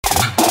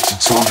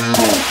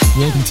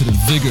Welcome to the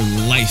Vigor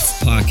Life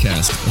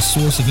Podcast, a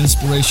source of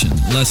inspiration,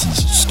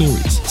 lessons,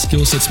 stories,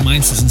 skill sets,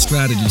 mindsets, and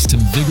strategies to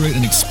invigorate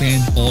and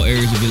expand all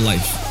areas of your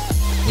life.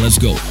 Let's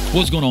go.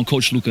 What's going on?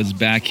 Coach Luca's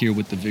back here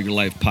with the Vigor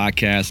Life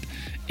Podcast,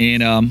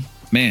 and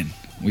man,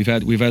 we've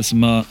had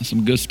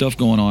some good stuff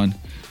going on,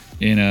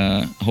 and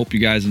I hope you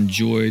guys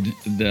enjoyed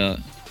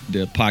the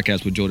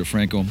podcast with Joe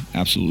DeFranco.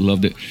 Absolutely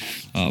loved it.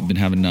 Been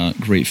having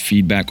great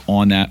feedback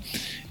on that.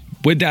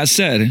 With that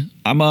said,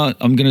 I'm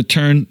gonna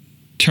turn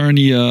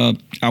the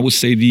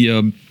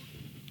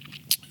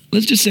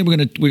let's just say we're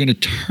gonna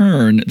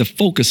turn the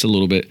focus a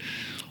little bit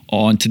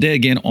on today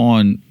again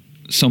on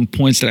some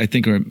points that I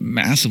think are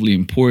massively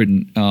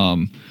important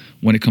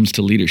when it comes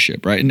to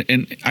leadership, right?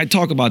 And I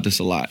talk about this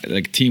a lot,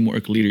 like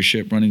teamwork,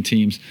 leadership, running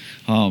teams.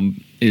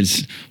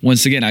 Is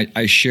once again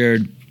I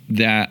shared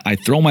that I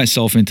throw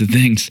myself into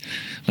things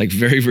like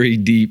very, very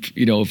deep.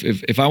 You know,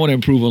 if I want to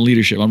improve on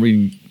leadership, I'm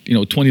reading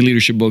 20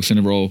 leadership books in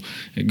a row,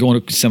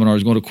 going to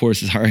seminars, going to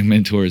courses, hiring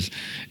mentors.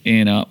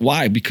 And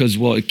why? Because,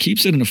 well, it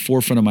keeps it in the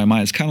forefront of my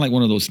mind. It's kind of like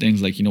one of those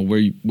things, like,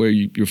 where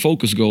your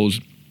focus goes,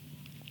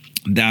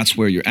 that's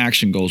where your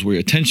action goes. Where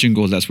your attention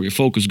goes, that's where your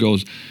focus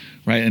goes,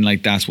 right? And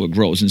like that's what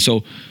grows. And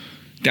so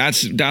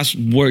that's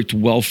worked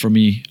well for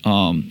me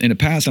in the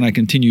past, and I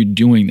continue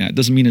doing that.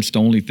 Doesn't mean it's the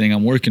only thing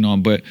I'm working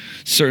on, but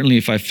certainly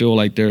if I feel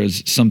like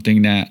there's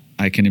something that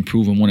I can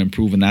improve and want to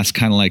improve, and that's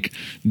kind of like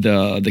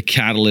the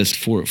catalyst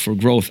for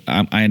growth,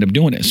 I end up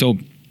doing it. So,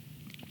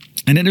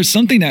 and then there's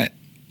something that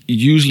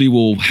usually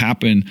will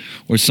happen,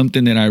 or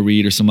something that I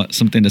read, or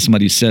something that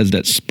somebody says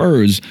that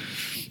spurs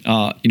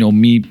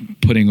me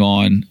putting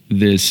on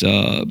this,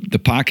 the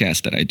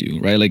podcast that I do,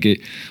 right?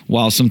 Like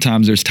while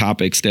sometimes there's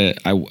topics that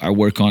I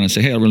work on and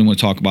say, hey, I really want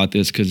to talk about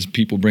this because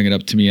people bring it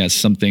up to me as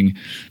something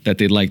that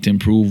they'd like to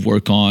improve,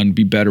 work on,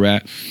 be better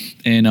at.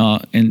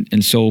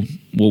 And so,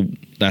 well,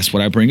 that's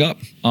what I bring up.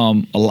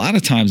 A lot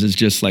of times it's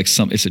just like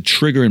it's a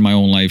trigger in my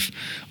own life,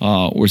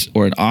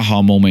 or an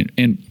aha moment.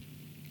 And,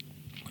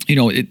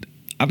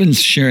 I've been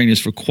sharing this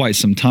for quite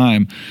some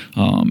time.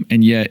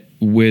 And yet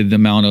with the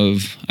amount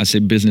of, I say,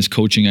 business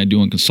coaching I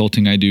do and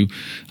consulting I do,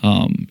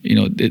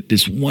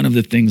 it's one of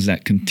the things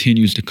that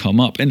continues to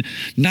come up. And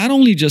not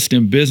only just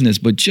in business,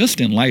 but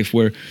just in life,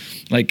 where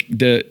I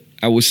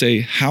would say,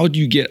 how do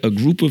you get a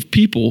group of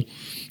people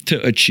to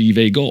achieve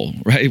a goal,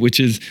 right? Which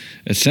is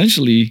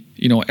essentially,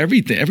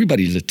 everything.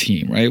 Everybody's a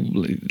team, right?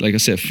 Like I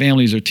said,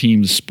 families are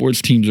teams,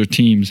 sports teams are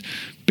teams,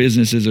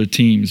 businesses are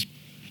teams,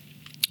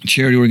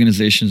 charity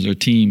organizations are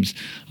teams,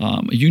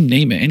 you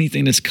name it.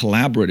 Anything that's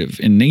collaborative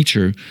in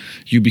nature,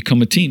 you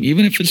become a team,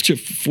 even if it's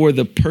just for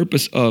the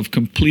purpose of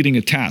completing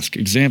a task.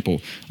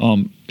 Example,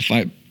 if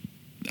I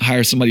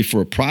hire somebody for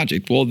a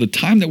project, well, the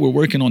time that we're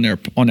working on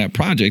that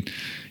project,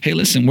 hey,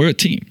 listen, we're a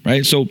team,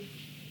 right? So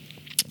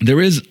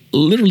there is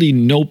literally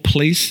no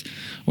place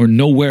or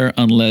nowhere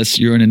unless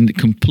you're a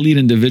complete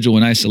individual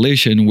in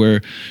isolation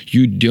where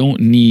you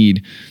don't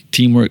need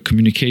teamwork,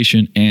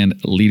 communication, and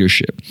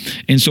leadership.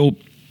 And so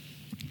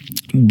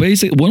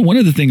basically, one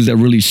of the things that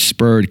really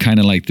spurred kind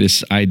of like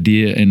this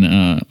idea and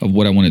of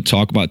what I want to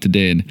talk about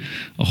today, and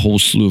a whole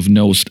slew of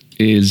notes,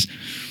 is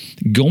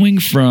going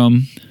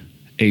from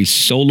a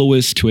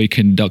soloist to a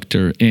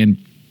conductor. And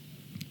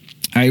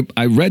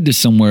I read this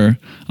somewhere.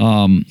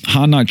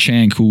 Han-Na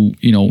Chang, who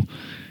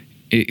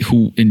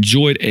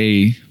enjoyed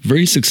a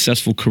very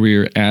successful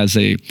career as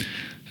a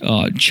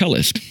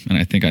cellist, and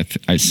I think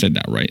I said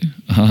that right.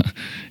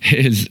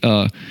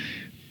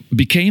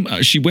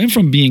 She went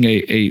from being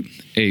a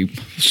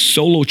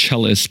solo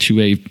cellist to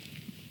a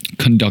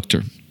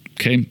conductor,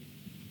 okay?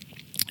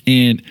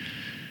 And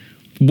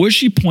what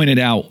she pointed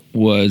out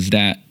was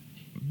that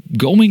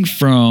going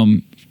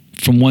from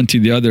one to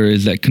the other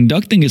is that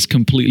conducting is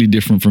completely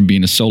different from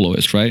being a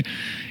soloist, right?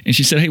 And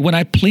she said, hey, when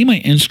I play my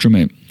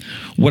instrument,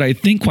 what I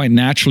think quite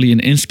naturally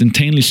and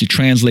instantaneously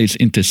translates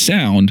into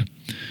sound,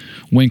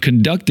 when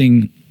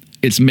conducting,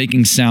 it's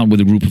making sound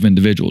with a group of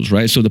individuals,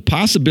 right? So the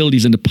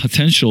possibilities and the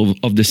potential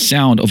of the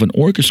sound of an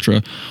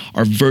orchestra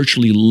are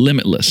virtually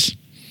limitless.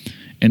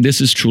 And this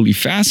is truly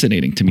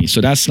fascinating to me. So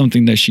that's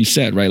something that she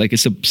said, right? Like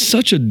it's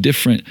such a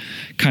different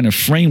kind of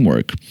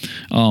framework.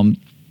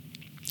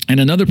 And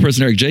another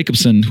person, Eric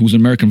Jacobson, who's an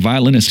American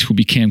violinist who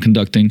began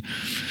conducting,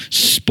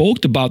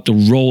 spoke about the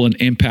role and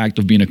impact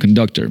of being a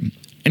conductor. And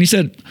he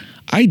said,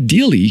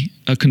 ideally,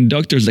 a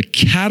conductor is a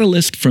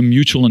catalyst for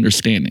mutual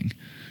understanding.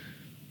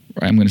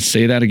 Right, I'm going to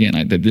say that again.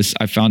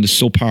 I found this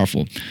so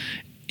powerful.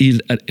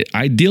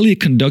 Ideally, a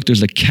conductor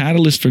is a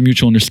catalyst for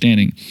mutual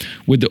understanding,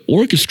 with the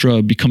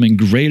orchestra becoming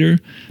greater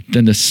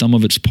than the sum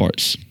of its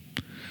parts.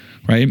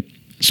 Right?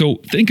 So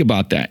think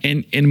about that.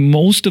 And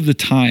most of the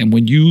time,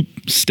 when you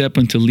step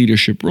into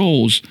leadership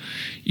roles,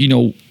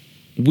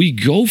 we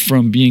go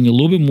from being a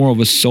little bit more of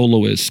a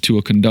soloist to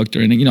a conductor.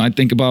 And I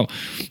think about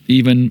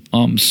even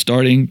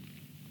starting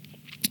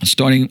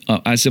starting,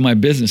 I said my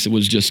business, it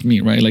was just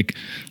me, right? Like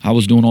I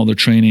was doing all the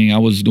training, I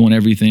was doing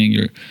everything.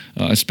 You're,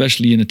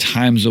 especially in the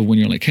times of when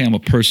you're like, hey, I'm a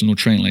personal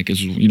trainer, like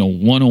it's,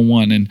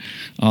 one-on-one and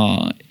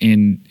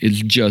it's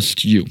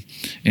just you.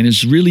 And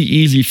it's really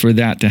easy for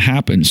that to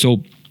happen.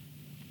 So,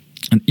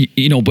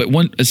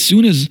 but as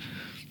soon as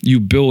you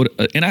build,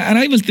 and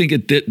I even think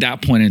at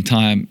that point in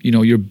time,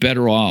 you're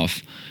better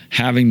off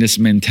having this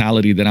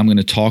mentality that I'm going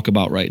to talk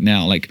about right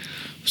now, like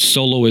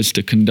soloist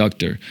to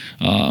conductor,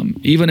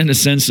 even in the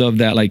sense of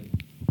that, like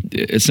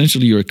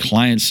essentially your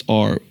clients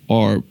are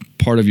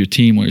part of your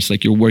team, where it's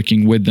like you're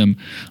working with them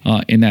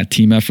in that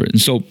team effort.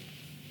 And so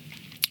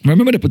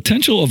remember, the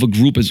potential of a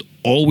group is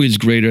always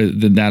greater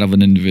than that of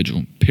an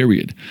individual,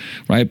 period,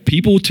 right?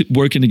 People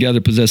working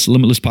together possess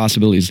limitless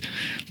possibilities.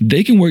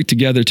 They can work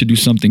together to do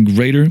something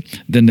greater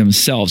than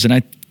themselves.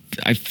 And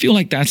I feel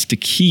like that's the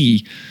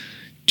key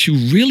to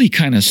really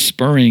kind of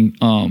spurring,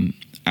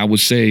 I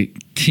would say,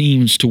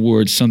 teams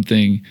towards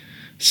something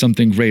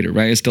greater,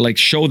 right? It's to like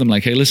show them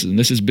like, hey, listen,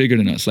 this is bigger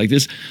than us. Like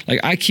this, like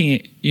I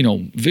can't,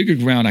 Vigor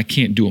Ground, I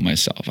can't do it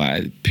myself.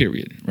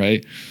 Period,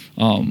 right?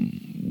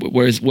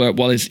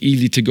 While it's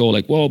easy to go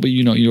like, well, but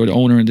you're the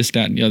owner and this,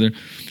 that, and the other.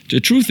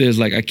 The truth is,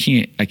 like, I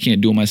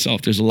can't do it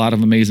myself. There's a lot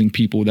of amazing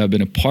people that have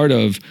been a part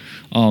of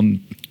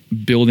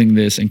building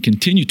this and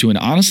continue to. And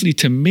honestly,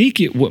 to make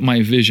it what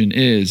my vision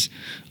is,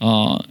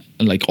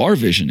 like our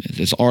vision is,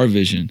 it's our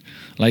vision.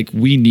 Like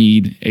we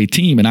need a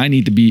team, and I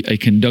need to be a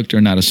conductor,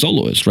 not a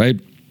soloist, right?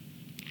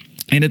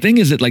 And the thing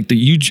is that like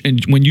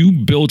and when you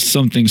build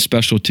something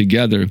special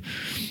together,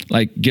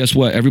 like guess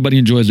what? Everybody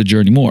enjoys the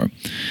journey more.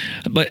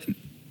 But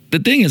the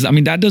thing is, I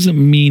mean, that doesn't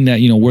mean that,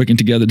 working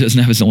together doesn't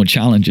have its own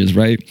challenges,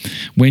 right?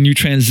 When you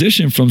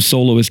transition from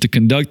soloist to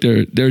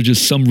conductor, there are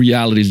just some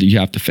realities that you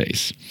have to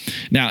face.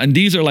 Now, and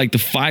these are like the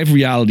 5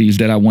 realities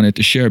that I wanted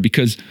to share,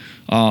 because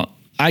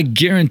I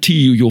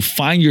guarantee you'll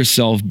find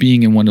yourself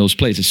being in one of those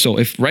places. So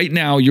if right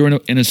now you're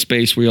in a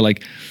space where you're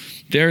like,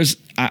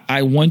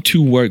 I want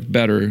to work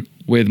better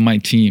with my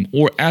team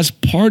or as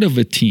part of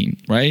a team,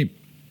 right?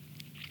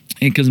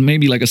 And because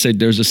maybe, like I said,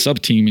 there's a sub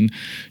team and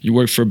you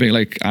work for a big,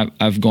 like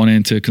I've gone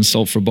in to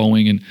consult for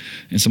Boeing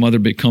and some other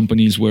big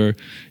companies where,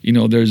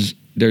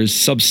 there's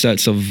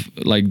subsets of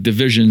like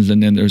divisions,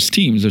 and then there's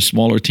teams. There's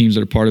smaller teams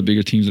that are part of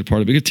bigger teams that are part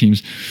of bigger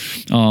teams.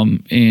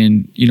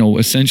 And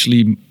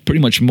essentially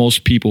pretty much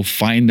most people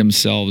find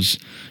themselves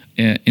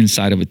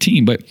inside of a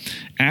team. But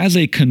as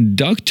a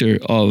conductor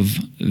of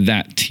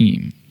that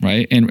team,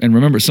 right? And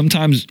remember,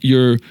 sometimes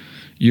you're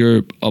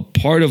a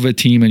part of a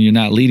team and you're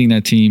not leading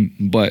that team,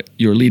 but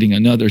you're leading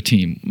another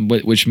team,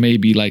 which may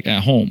be like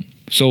at home.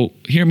 So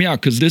hear me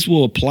out, because this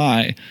will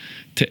apply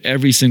to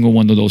every single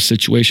one of those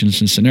situations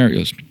and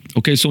scenarios.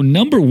 Okay, so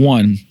number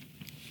one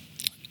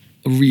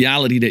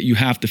reality that you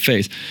have to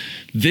face.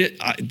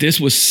 This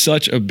was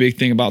such a big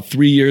thing. About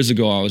 3 years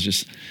ago, I was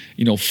just,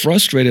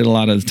 frustrated a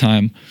lot of the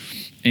time,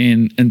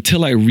 and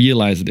until I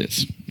realized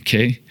this,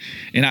 okay?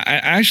 And I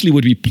actually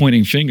would be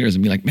pointing fingers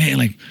and be like, man,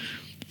 like,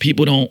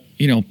 people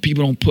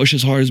don't push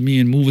as hard as me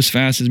and move as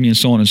fast as me and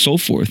so on and so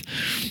forth.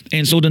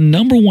 And so the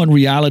number one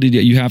reality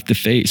that you have to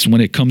face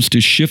when it comes to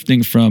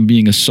shifting from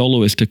being a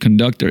soloist to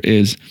conductor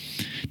is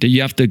that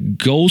you have to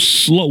go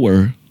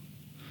slower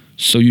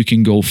so you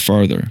can go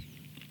further.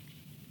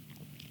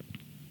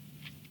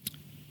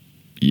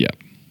 Yep.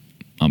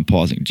 I'm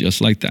pausing just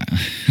like that.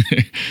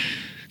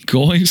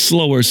 Going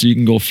slower so you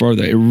can go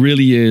further. It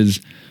really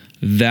is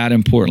that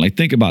important. Like,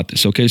 think about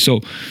this, okay?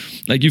 So,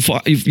 like, you've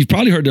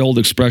probably heard the old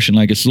expression,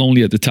 like, it's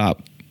lonely at the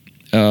top,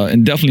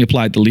 and definitely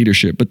applied to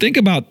leadership. But think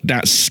about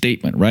that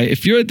statement, right?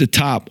 If you're at the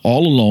top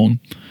all alone,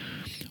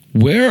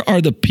 where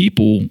are the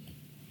people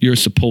you're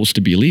supposed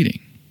to be leading?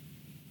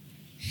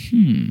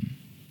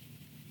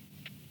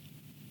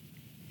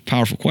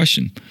 Powerful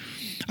question.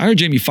 I heard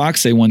Jamie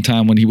Foxx say one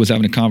time when he was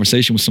having a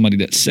conversation with somebody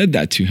that said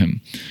that to him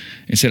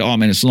and said, oh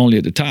man, it's lonely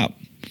at the top.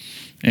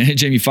 And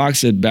Jamie Foxx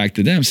said back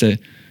to them, said,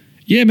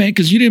 yeah, man,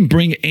 because you didn't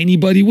bring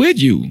anybody with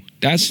you.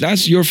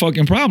 That's your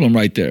fucking problem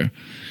right there,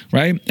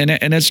 right?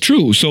 And that's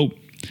true. So,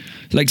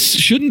 like,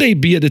 shouldn't they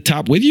be at the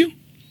top with you?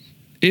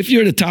 If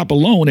you're at the top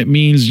alone, it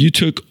means you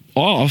took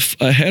off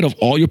ahead of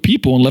all your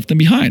people and left them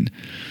behind.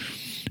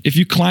 If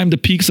you climb the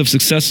peaks of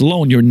success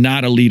alone, you're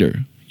not a leader.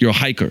 You're a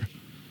hiker.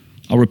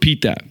 I'll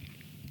repeat that.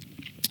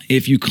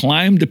 If you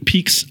climb the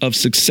peaks of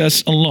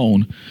success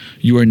alone,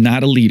 you are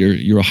not a leader.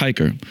 You're a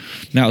hiker.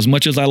 Now, as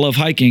much as I love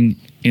hiking,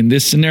 in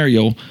this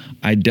scenario,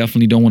 I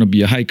definitely don't want to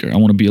be a hiker. I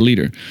want to be a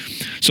leader.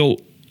 So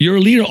you're a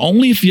leader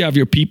only if you have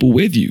your people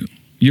with you.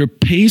 Your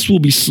pace will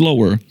be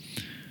slower,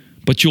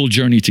 but you'll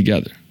journey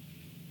together,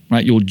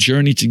 right? You'll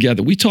journey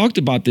together. We talked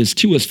about this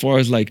too, as far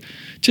as like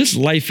just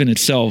life in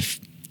itself,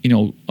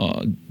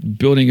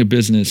 building a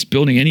business,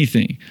 building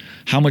anything,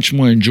 how much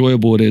more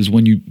enjoyable it is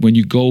when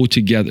you go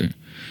together,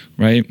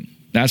 right?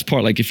 That's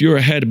part, like if you're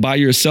ahead by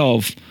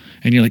yourself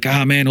and you're like,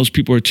 man, those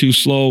people are too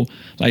slow.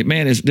 Like,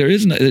 man, there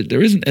isn't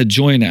a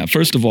joy in that.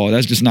 First of all,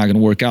 that's just not going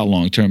to work out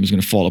long term. It's going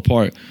to fall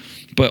apart.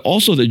 but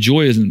also the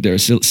joy isn't there.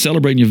 So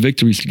celebrating your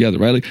victories together,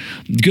 right? Like,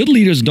 good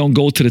leaders don't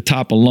go to the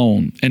top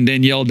alone and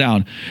then yell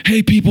down,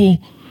 "Hey,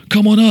 people,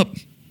 come on up.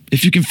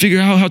 If you can figure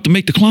out how to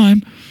make the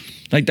climb."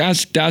 Like,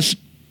 that's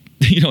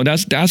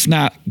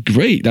not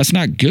great. That's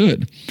not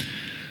good,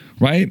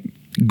 right?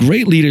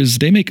 Great leaders,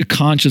 they make a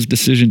conscious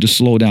decision to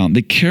slow down.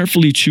 They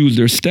carefully choose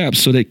their steps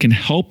so they can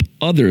help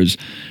others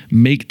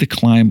make the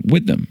climb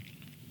with them.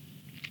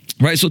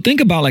 Right, so think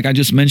about, like I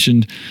just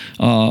mentioned,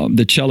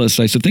 the cellist.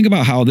 Right? So think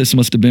about how this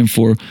must have been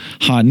for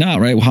Ha-Na,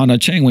 right? Ha-Na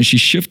Chang, when she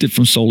shifted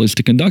from soloist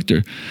to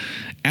conductor.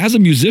 As a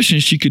musician,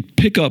 she could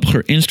pick up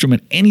her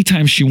instrument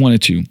anytime she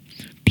wanted to,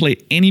 play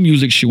any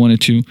music she wanted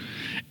to,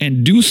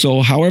 and do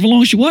so however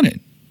long she wanted.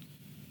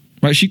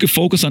 Right, she could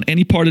focus on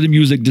any part of the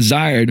music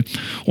desired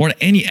or on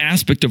any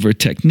aspect of her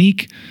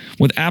technique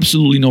with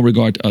absolutely no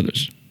regard to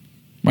others.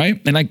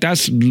 Right, and like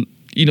that's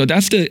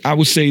I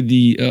would say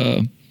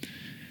the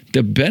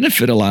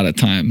benefit a lot of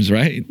times,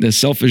 right? The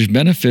selfish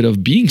benefit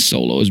of being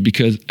solo is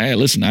because, hey,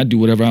 listen, I do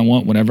whatever I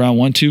want, whenever I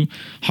want to,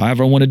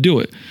 however I want to do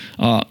it.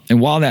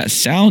 And while that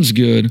sounds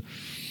good,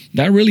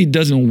 that really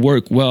doesn't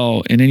work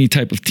well in any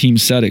type of team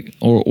setting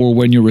or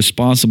when you're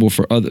responsible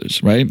for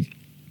others, right?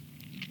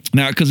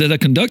 Now, because as a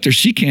conductor,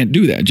 she can't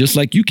do that, just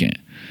like you can't,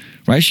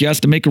 right? She has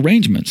to make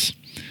arrangements.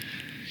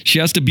 She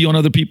has to be on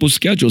other people's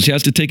schedules. She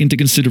has to take into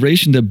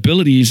consideration the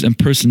abilities and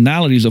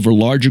personalities of a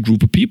larger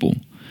group of people.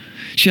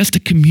 She has to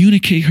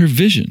communicate her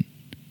vision.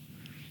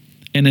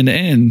 And in the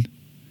end,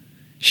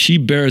 she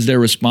bears their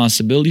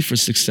responsibility for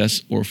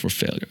success or for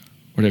failure,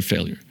 or their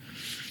failure.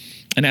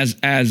 And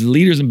as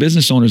leaders and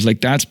business owners,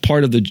 like that's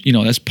part of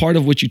that's part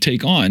of what you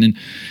take on. And,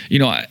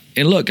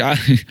 and look, I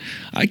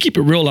keep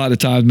it real a lot of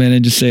times, man,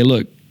 and just say,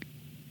 look,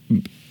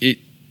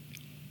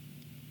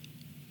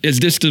 is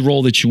this the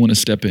role that you want to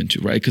step into,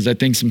 right? Because I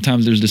think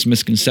sometimes there's this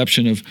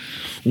misconception of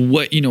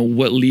what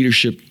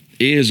leadership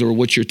is or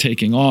what you're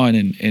taking on,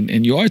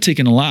 and you are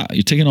taking a lot.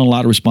 You're taking on a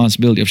lot of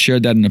responsibility. I've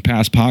shared that in a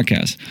past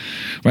podcast,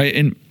 right?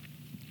 And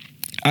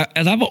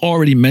as I've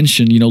already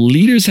mentioned,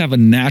 leaders have a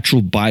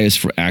natural bias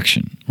for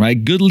action,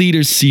 right? Good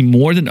leaders see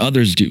more than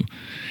others do,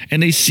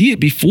 and they see it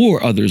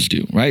before others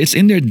do, right? It's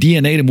in their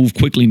DNA to move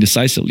quickly and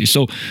decisively.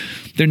 So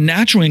their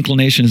natural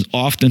inclination is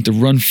often to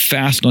run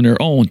fast on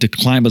their own, to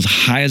climb as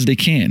high as they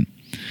can.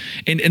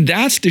 And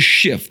that's the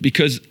shift,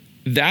 because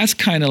that's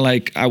kind of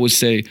like, I would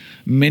say,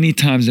 many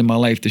times in my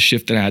life, the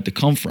shift that I had to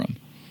come from.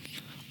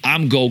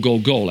 I'm go.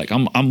 Like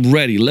I'm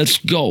ready. Let's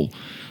go.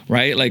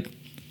 Right. Like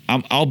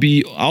I'll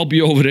be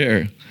over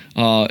there.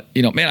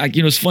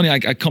 It's funny.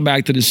 I come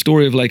back to this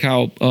story of like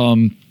how,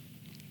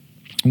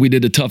 we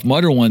did the Tough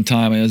Mudder one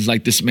time, and it was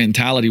like this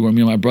mentality where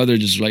me and my brother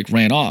just like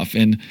ran off,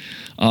 and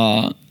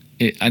I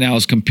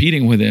was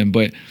competing with him,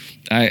 but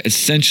I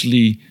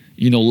essentially,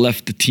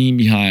 left the team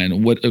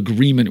behind, what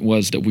agreement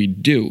was that we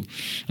do.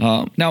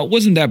 Now, it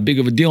wasn't that big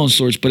of a deal in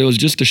sorts, but it was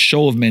just a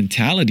show of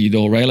mentality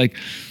though, right? Like,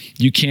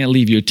 you can't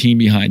leave your team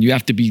behind. You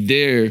have to be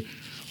there,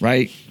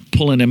 right?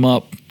 Pulling them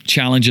up,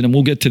 challenging them.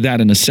 We'll get to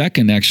that in a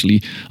second,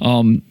 actually.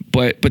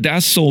 But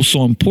that's so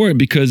important,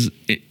 because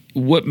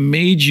what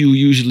made you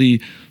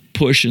usually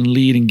push and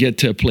lead and get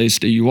to a place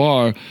that you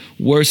are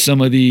were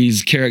some of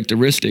these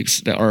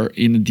characteristics that are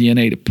in the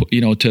DNA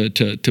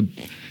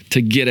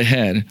to get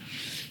ahead.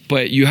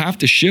 But you have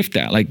to shift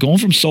that. Like, going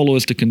from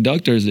soloist to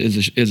conductor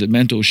is a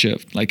mental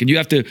shift. Like, and you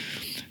have to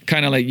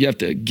kind of like, you have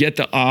to get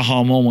the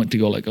aha moment to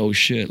go like, oh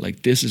shit,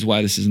 like this is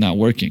why this is not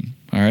working.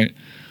 All right.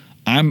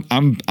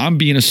 I'm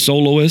being a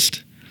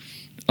soloist,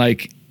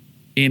 like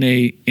in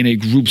a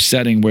group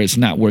setting where it's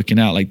not working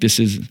out. Like, this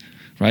is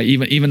right.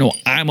 Even though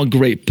I'm a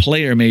great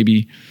player,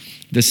 maybe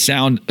the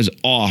sound is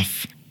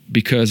off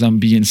because I'm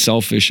being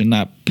selfish and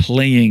not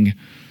playing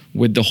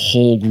with the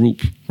whole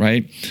group.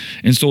 Right.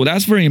 And so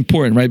that's very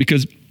important, right?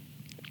 Because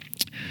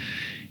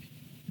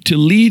to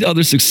lead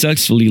others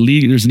successfully,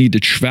 leaders need to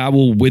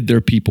travel with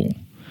their people,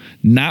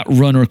 not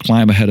run or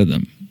climb ahead of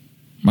them.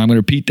 I'm going to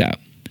repeat that.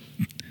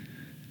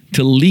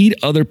 To lead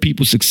other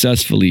people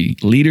successfully,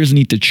 leaders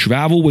need to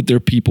travel with their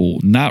people,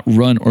 not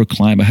run or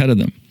climb ahead of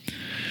them.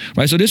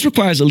 Right? So this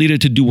requires a leader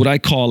to do what I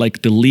call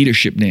like the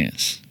leadership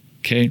dance.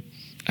 Okay?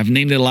 I've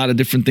named it a lot of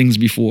different things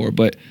before,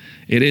 but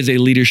it is a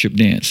leadership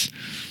dance.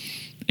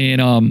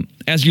 And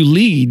as you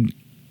lead,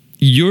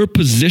 your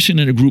position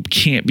in a group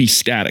can't be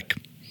static.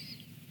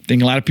 I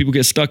think a lot of people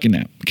get stuck in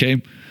that,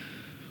 okay?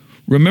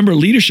 Remember,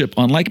 leadership,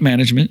 unlike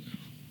management,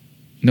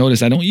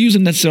 notice I don't use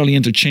it necessarily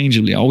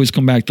interchangeably. I always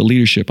come back to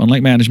leadership.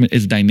 Unlike management,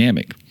 is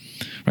dynamic,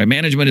 right?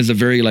 Management is a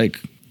very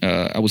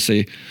I would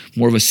say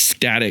more of a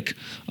static,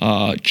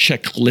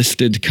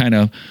 checklisted kind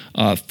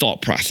of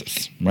thought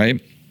process, right?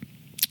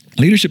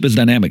 Leadership is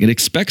dynamic. It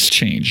expects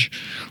change,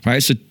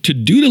 right? So to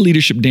do the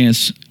leadership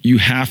dance, you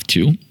have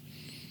to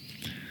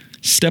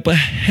step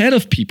ahead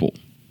of people,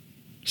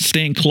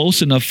 staying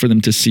close enough for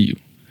them to see you.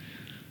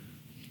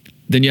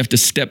 Then you have to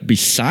step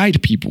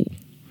beside people,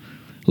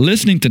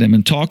 listening to them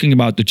and talking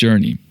about the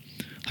journey.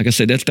 Like I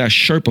said, that's that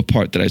Sherpa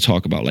part that I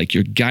talk about. Like,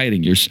 you're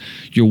guiding,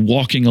 you're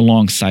walking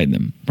alongside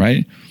them,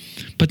 right?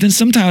 But then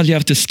sometimes you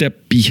have to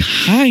step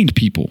behind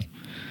people,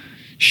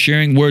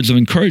 sharing words of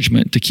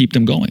encouragement to keep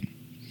them going.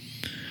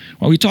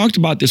 Well, we talked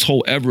about this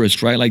whole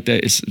Everest, right? Like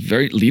that, it's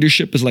very,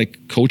 leadership is like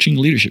coaching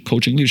leadership,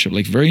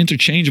 like very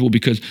interchangeable,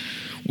 because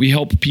we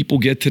help people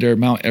get to their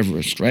Mount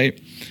Everest, right?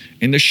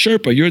 And the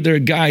Sherpa, you're their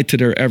guide to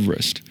their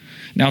Everest.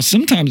 Now,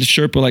 sometimes the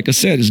Sherpa, like I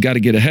said, has got to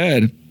get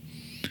ahead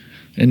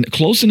and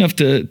close enough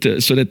to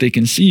so that they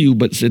can see you,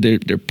 but so they're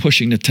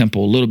pushing the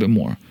tempo a little bit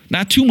more.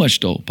 Not too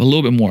much though, but a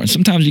little bit more. And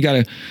sometimes you got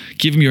to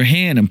give them your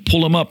hand and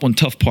pull them up on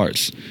tough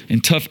parts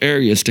and tough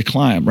areas to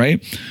climb,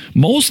 right?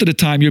 Most of the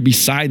time you're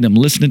beside them,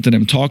 listening to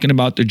them, talking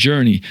about their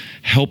journey,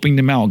 helping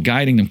them out,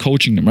 guiding them,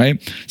 coaching them, right?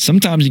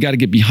 Sometimes you got to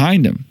get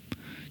behind them,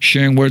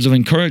 sharing words of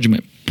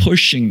encouragement,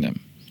 pushing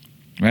them,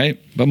 right?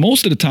 But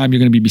most of the time you're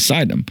going to be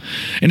beside them.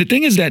 And the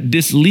thing is that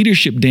this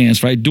leadership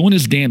dance, right? Doing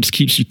this dance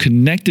keeps you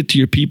connected to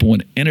your people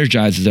and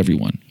energizes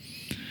everyone.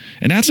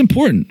 And that's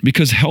important,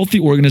 because healthy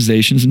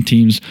organizations and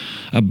teams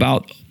are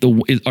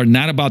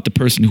not about the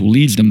person who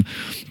leads them.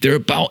 They're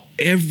about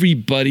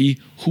everybody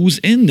who's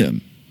in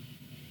them,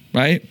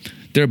 right?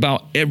 They're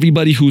about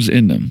everybody who's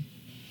in them.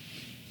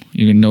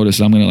 You're going to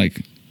notice I'm going to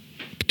like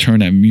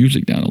turn that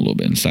music down a little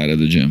bit inside of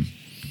the gym.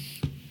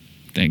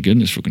 Thank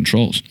goodness for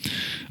controls.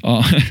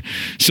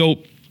 So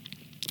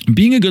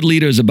being a good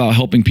leader is about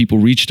helping people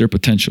reach their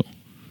potential.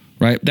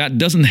 Right? That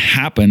doesn't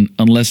happen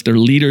unless their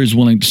leader is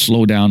willing to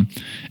slow down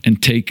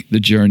and take the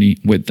journey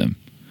with them.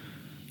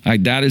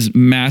 Like that is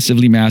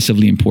massively,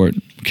 massively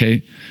important.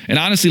 Okay. And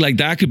honestly, like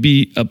that could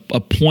be a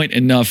point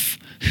enough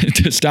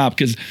to stop.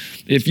 Because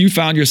if you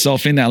found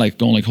yourself in that, like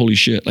going like, holy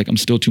shit, like I'm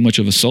still too much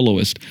of a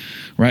soloist,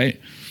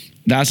 right?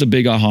 That's a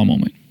big aha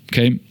moment.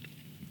 Okay.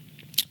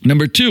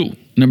 Number two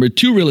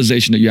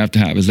realization that you have to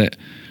have is that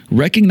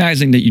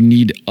recognizing that you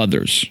need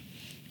others.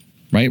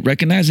 Right?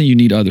 Recognizing you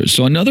need others.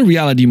 So another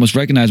reality you must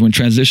recognize when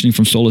transitioning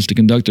from soloist to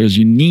conductor is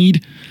you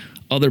need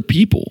other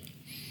people.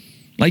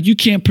 Like you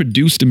can't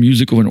produce the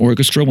music of an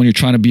orchestra when you're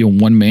trying to be a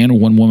one-man or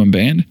one-woman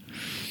band.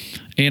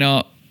 And,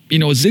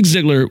 Zig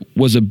Ziglar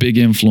was a big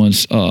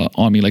influence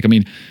on me. Like, I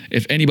mean,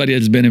 if anybody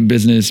has been in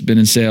business, been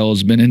in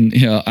sales, been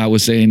in, I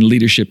would say in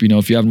leadership,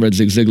 if you haven't read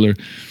Zig Ziglar,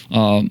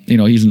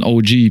 he's an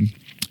OG.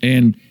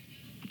 And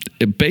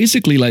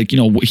basically, like,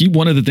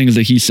 one of the things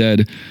that he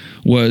said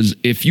was,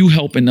 if you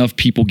help enough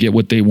people get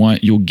what they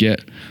want, you'll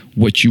get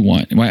what you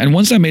want. Right? And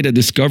once I made that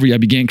discovery, I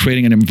began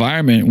creating an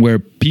environment where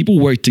people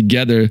work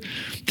together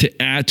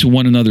to add to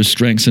one another's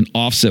strengths and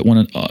offset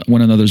one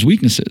another's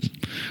weaknesses.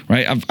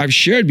 Right? I've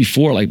shared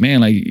before, like, man,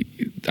 like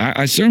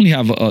I certainly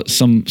have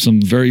some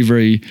very,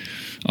 very,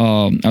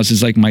 I was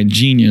just like my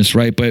genius,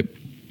 right? But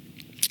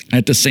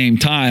at the same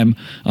time,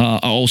 I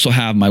also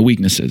have my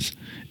weaknesses.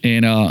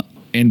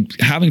 And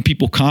having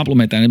people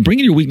compliment that, and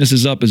bringing your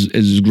weaknesses up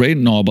is great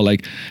and all, but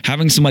like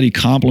having somebody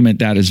compliment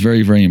that is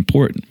very, very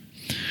important,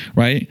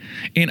 right?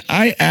 And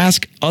I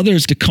ask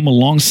others to come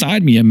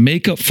alongside me and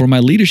make up for my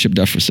leadership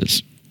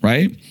deficits,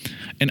 right?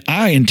 And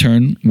I, in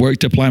turn, work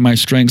to apply my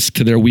strengths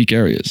to their weak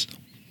areas.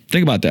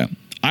 Think about that.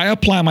 I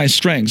apply my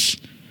strengths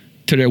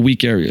to their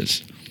weak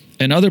areas,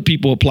 and other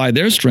people apply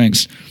their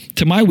strengths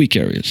to my weak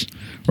areas,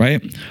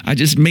 right? I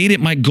just made it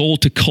my goal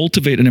to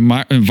cultivate an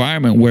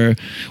environment where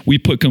we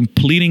put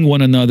completing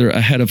one another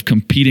ahead of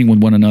competing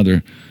with one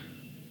another.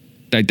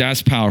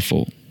 That's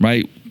powerful,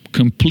 right?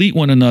 Complete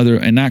one another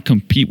and not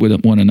compete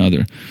with one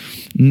another.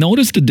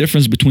 Notice the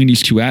difference between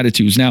these two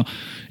attitudes. Now,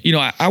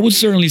 I would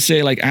certainly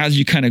say, like, as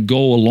you kind of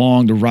go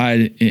along the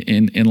ride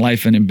in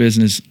life and in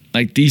business,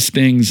 like these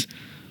things,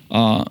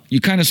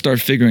 you kind of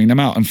start figuring them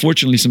out.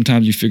 Unfortunately,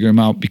 sometimes you figure them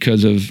out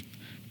because of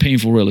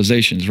painful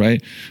realizations,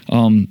 right?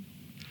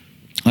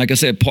 Like I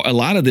said, a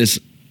lot of this,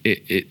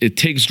 it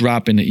takes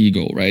dropping the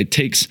ego, right? It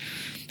takes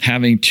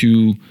having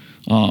to,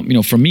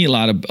 for me,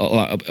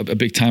 a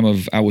big time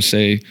of, I would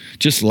say,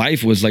 just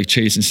life was like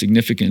chasing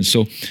significance.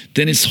 So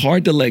then it's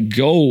hard to let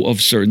go of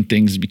certain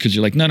things because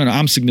you're like, no,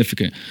 I'm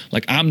significant.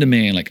 Like I'm the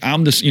man, like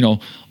I'm this,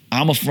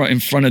 I'm in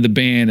front of the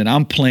band and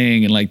I'm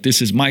playing and like, this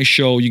is my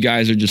show. You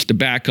guys are just the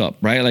backup,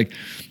 right? Like,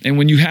 and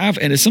when you have,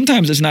 and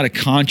sometimes it's not a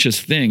conscious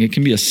thing. It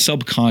can be a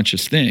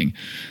subconscious thing,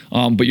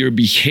 but your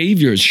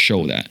behaviors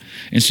show that.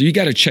 And so you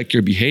got to check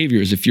your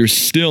behaviors. If you're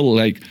still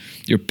like,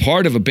 you're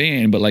part of a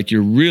band, but like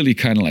you're really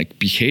kind of like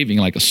behaving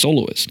like a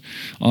soloist,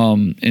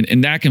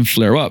 and that can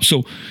flare up.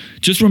 So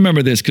just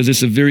remember this, because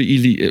it's a very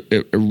easy,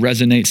 it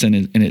resonates and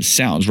it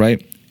sounds,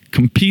 right?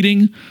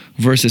 Competing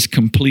versus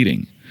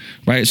completing,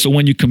 right? So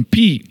when you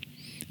compete,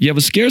 you have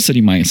a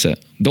scarcity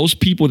mindset. Those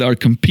people that are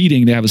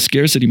competing, they have a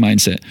scarcity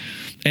mindset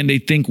and they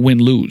think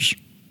win-lose,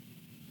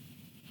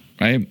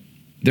 right?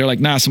 They're like,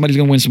 nah, somebody's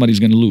going to win, somebody's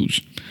going to lose.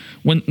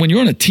 When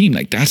you're on a team,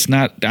 like that's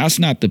not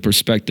the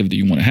perspective that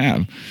you want to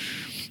have.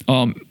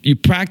 You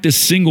practice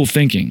single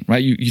thinking,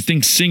 right? You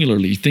think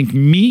singularly. You think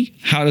me,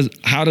 how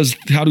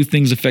do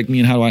things affect me,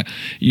 and how do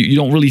you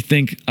don't really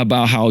think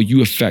about how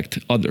you affect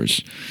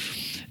others.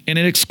 And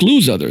it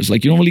excludes others.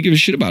 Like you don't really give a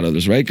shit about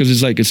others, right? Because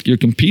it's like you're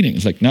competing.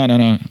 It's like,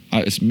 no.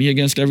 It's me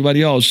against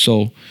everybody else.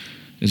 So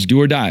it's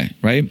do or die,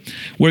 right?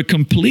 Where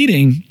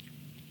completing,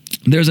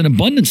 there's an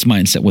abundance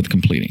mindset with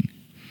completing.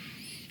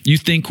 you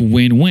think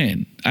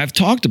win-win. I've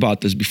talked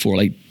about this before.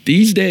 Like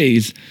these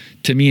days,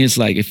 to me, it's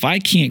like if I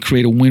can't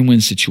create a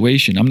win-win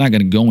situation, I'm not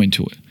going to go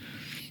into it.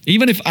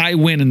 Even if I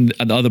win and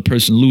the other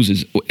person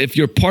loses, if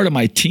you're part of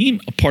my team,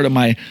 a part of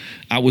my,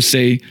 I would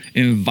say,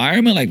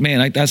 environment, like, man,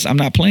 like I'm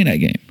not playing that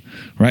game,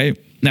 right?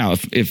 Now,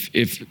 if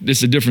this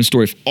is a different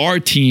story, if our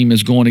team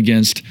is going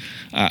against,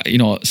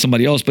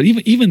 somebody else, but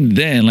even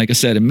then, like I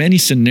said, in many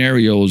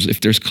scenarios,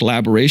 if there's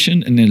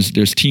collaboration and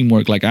there's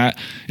teamwork,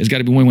 it's got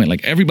to be win-win.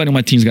 Like everybody on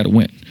my team's got to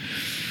win.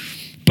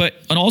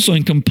 And also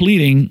in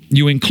completing,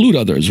 you include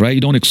others, right?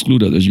 You don't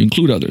exclude others, you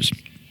include others.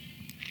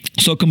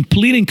 So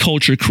completing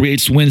culture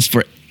creates wins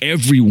for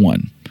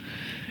everyone.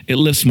 It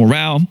lifts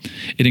morale.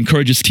 It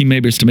encourages team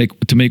members to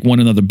make one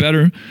another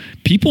better.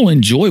 People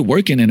enjoy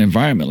working in an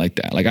environment like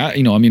that. Like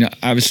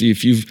obviously,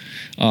 if you've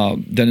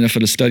done enough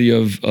of the study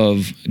of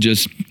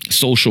just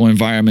social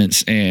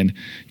environments and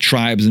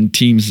tribes and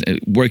teams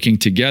working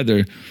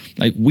together,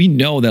 like we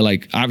know that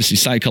like obviously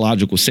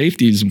psychological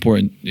safety is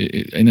important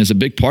and is a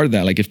big part of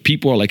that. Like if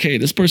people are like, hey,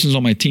 this person's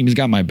on my team, he's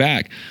got my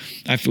back,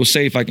 I feel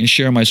safe, I can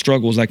share my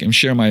struggles, I can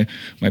share my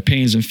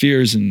pains and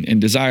fears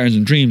and desires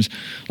and dreams.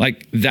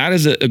 Like that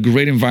is a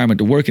great environment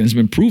to work in. It's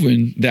been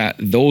proven that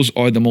those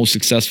are the most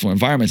successful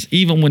environments.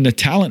 Even when the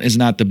talent is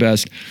not the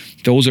best,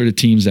 those are the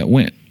teams that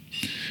win,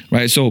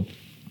 right? So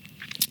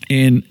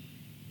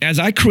as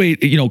I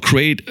create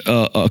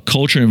a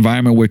culture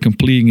environment where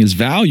completing is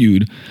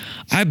valued,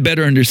 I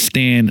better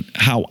understand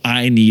how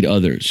I need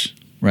others,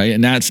 right?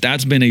 And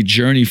that's been a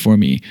journey for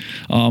me.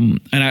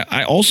 And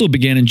I also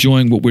began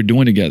enjoying what we're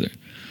doing together.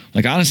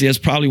 Like honestly, that's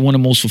probably one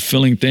of the most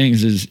fulfilling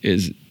things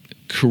is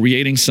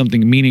creating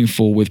something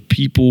meaningful with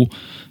people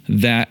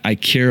that I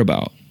care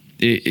about.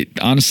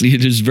 Honestly,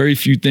 there's very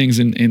few things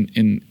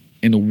in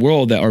the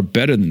world that are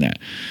better than that.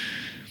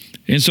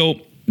 And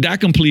so that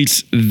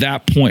completes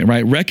that point,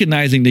 right?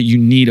 Recognizing that you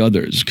need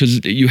others,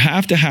 because you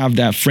have to have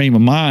that frame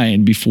of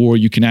mind before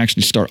you can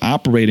actually start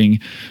operating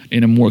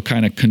in a more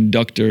kind of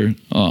conductor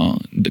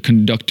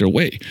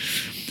way.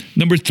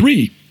 Number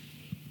 3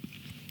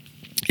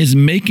 is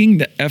making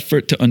the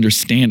effort to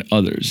understand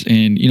others.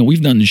 And,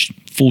 we've done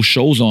full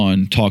shows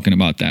on talking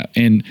about that.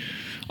 And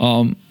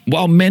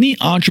while many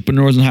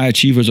entrepreneurs and high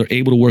achievers are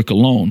able to work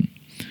alone,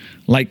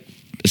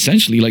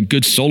 essentially like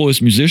good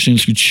soloist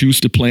musicians who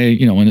choose to play,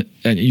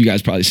 and you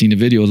guys probably seen the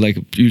videos, like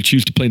you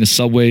choose to play in the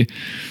subway,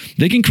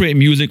 they can create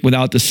music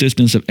without the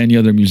assistance of any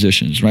other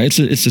musicians, right?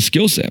 It's a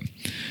skill set.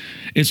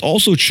 It's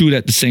also true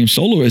that the same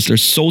soloists are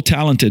so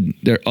talented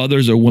that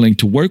others are willing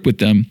to work with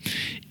them,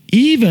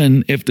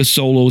 even if the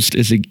soloist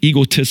is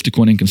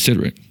egotistical and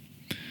inconsiderate.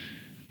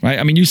 Right?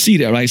 I mean, you see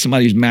that, right?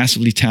 Somebody's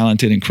massively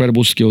talented,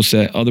 incredible skill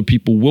set. Other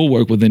people will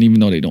work with them even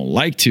though they don't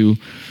like to,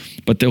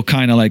 but they'll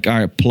kind of like, all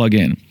right, plug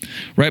in,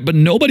 right? But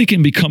nobody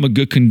can become a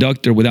good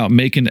conductor without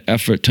making the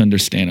effort to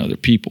understand other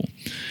people.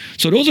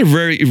 So those are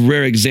very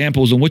rare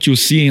examples. And what you're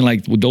seeing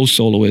like with those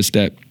soloists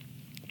that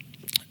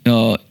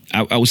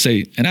I would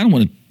say, and I don't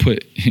want to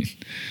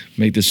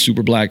make this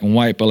super black and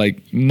white, but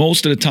like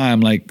most of the time,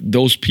 like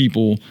those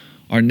people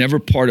are never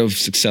part of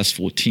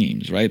successful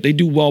teams, right? They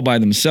do well by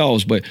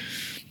themselves, but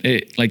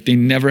they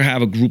never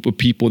have a group of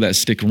people that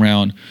stick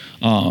around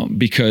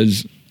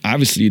because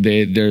obviously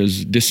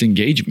there's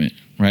disengagement,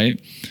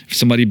 right? If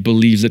somebody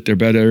believes that they're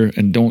better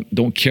and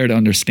don't care to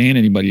understand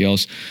anybody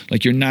else,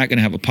 like you're not going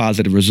to have a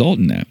positive result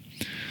in that.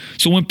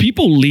 So when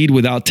people lead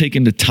without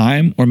taking the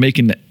time or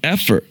making the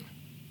effort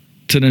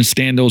to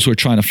understand those who are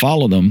trying to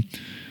follow them,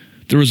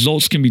 the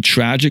results can be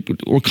tragic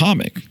or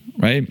comic,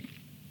 right?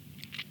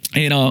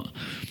 And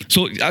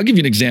so I'll give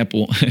you an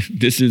example.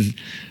 This is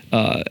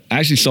I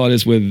actually saw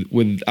this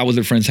with I was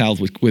at a friend's house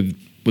with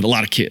a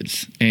lot of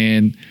kids,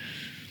 and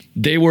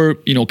they were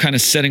kind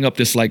of setting up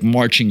this like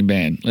marching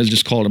band. Let's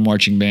just call it a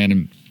marching band,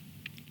 and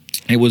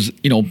it was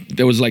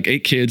there was like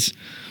 8 kids.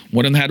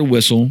 One of them had a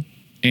whistle,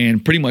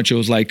 and pretty much it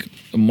was like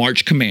a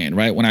march command,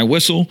 right? When I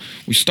whistle,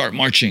 we start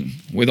marching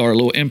with our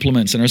little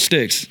implements and our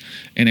sticks,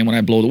 and then when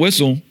I blow the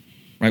whistle,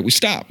 right, we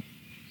stop.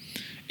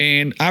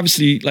 And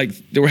obviously, like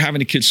they were having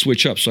the kids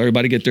switch up, so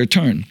everybody get their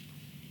turn.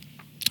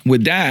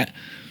 With that,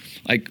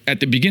 like at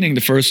the beginning,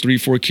 the first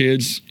 3-4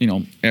 kids,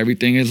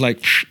 everything is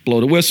like blow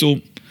the whistle,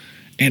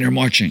 and they're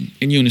marching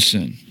in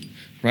unison,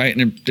 right?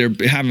 And they're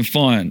having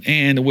fun,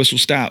 and the whistle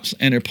stops,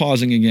 and they're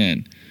pausing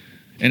again,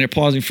 and they're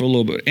pausing for a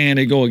little bit, and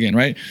they go again,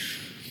 right?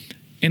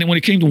 And then when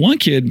it came to one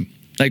kid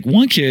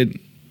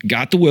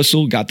got the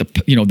whistle, got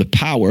the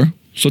power.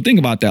 So think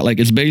about that. Like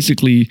it's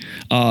basically,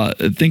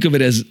 think of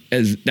it as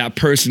that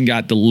person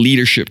got the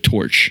leadership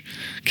torch,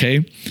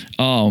 okay?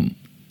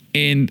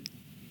 And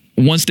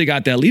once they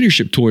got that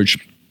leadership torch,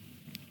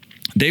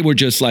 they were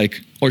just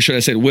like, or should I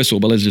say the whistle,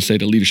 but let's just say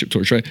the leadership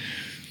torch, right?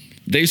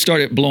 They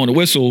started blowing the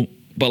whistle,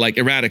 but like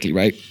erratically,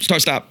 right?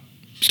 Start, stop,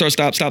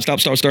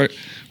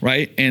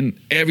 right? And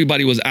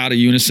everybody was out of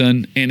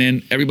unison, and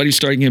then everybody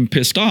started getting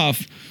pissed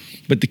off,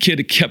 but the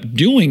kid kept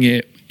doing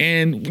it.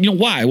 And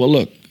why? Well,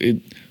 look,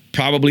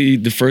 probably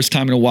the first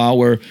time in a while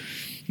where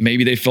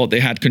Maybe they felt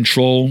they had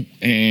control,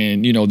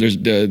 and there's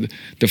the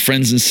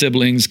friends and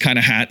siblings kind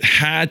of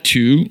had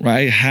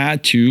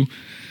to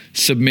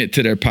submit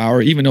to their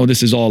power, even though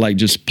this is all like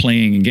just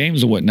playing in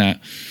games or whatnot.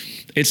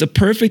 It's a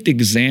perfect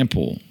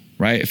example,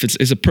 right? If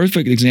it's a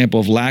perfect example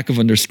of lack of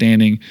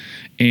understanding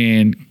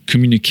and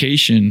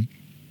communication,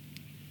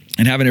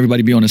 and having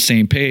everybody be on the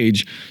same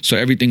page so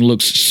everything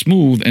looks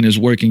smooth and is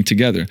working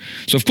together.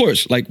 So of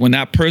course, like when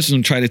that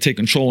person tried to take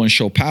control and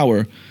show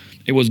power,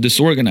 it was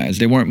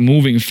disorganized. They weren't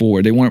moving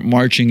forward. They weren't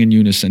marching in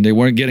unison. They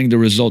weren't getting the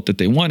result that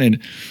they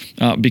wanted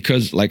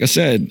because, like I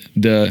said,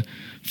 we're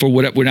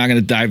not going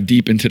to dive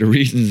deep into the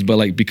reasons, but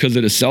like because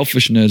of the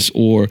selfishness,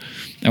 or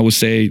I would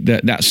say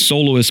that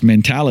soloist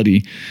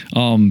mentality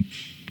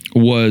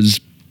was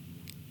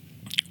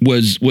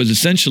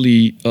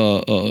essentially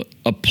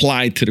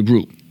applied to the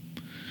group.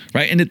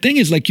 Right. And the thing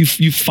is, like, you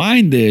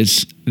find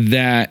this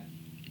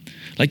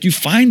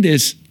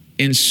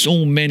in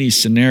so many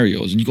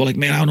scenarios, and you go like,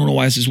 man, I don't know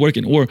why this is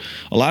working. Or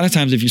a lot of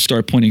times if you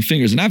start pointing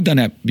fingers, and I've done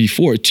that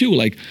before too,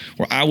 like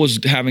where I was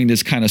having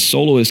this kind of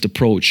soloist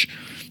approach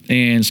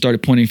and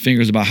started pointing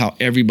fingers about how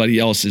everybody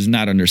else is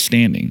not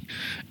understanding.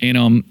 And,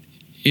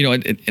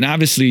 and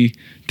obviously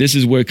this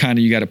is where kind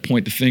of you got to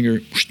point the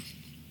finger,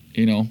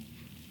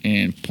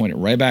 and point it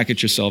right back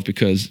at yourself,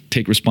 because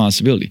take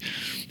responsibility.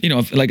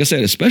 Like I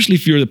said, especially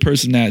if you're the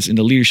person that's in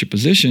the leadership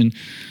position,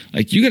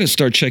 like you got to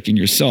start checking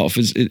yourself.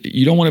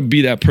 You don't want to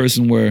be that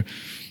person where,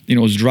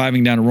 is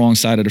driving down the wrong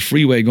side of the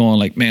freeway going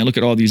like, man, look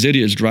at all these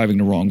idiots driving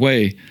the wrong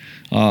way,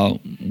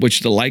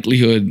 which the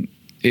likelihood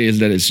is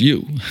that it's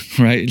you,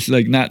 right? It's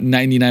like not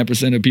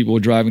 99% of people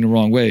driving the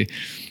wrong way.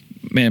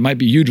 Man, it might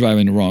be you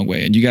driving the wrong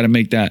way, and you got to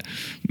make that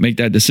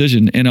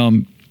decision.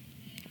 And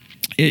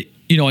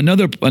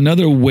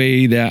another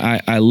way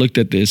that I looked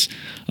at this,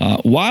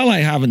 while I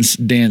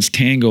haven't danced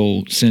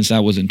tango since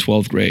I was in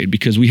 12th grade,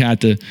 because we had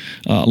to,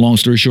 long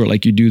story short,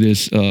 like you do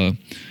this,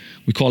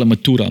 we call it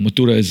matura.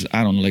 Matura is,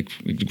 I don't know, like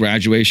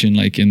graduation,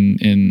 like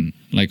in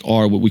like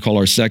what we call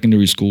our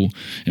secondary school.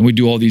 And we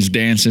do all these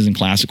dances and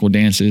classical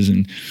dances,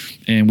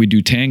 and we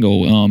do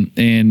tango.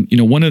 And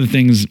one of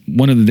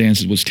the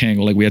dances was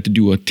tango. Like we had to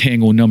do a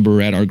tango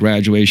number at our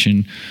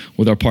graduation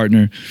with our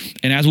partner.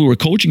 And as we were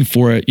coaching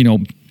for it,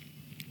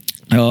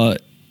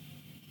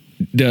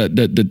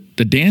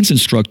 the dance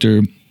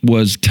instructor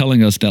was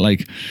telling us that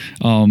like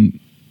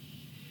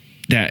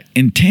that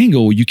in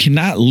tango you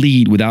cannot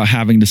lead without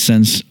having the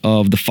sense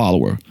of the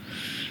follower.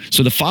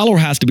 So the follower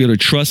has to be able to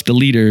trust the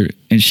leader,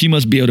 and she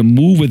must be able to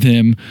move with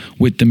him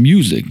with the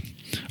music.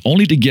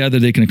 Only together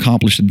they can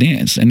accomplish the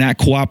dance. And that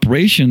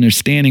cooperation,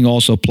 understanding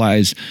also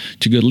applies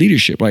to good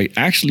leadership, right?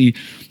 Actually,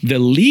 the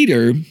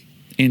leader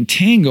in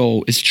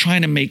tango is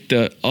trying to make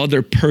the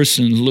other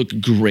person look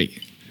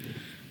great.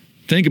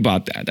 Think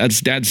about that.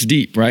 That's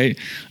deep, right?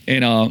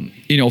 And,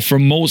 for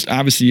most,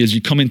 obviously, as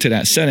you come into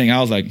that setting,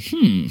 I was like,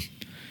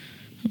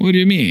 what do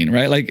you mean,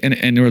 right? Like,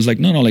 and there was like,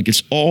 no, like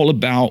it's all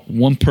about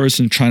one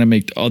person trying to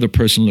make the other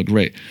person look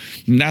great.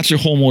 And that's your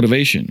whole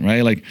motivation,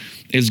 right? Like,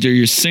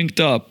 you're synced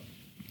up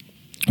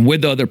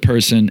with the other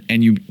person,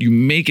 and you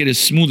make it as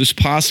smooth as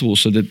possible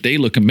so that they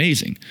look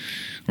amazing,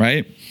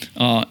 right?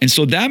 And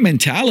so that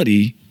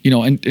mentality,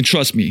 and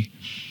trust me,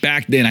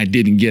 back then I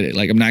didn't get it.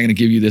 Like, I'm not going to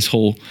give you this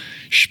whole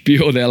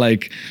spiel that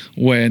like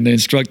when the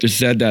instructor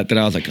said that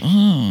I was like,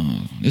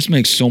 oh, this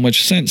makes so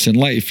much sense in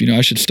life.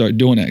 I should start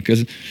doing that,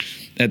 because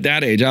at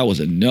that age I was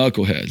a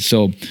knucklehead.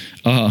 So,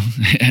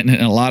 and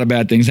a lot of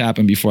bad things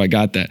happened before I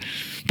got that.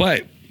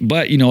 But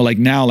like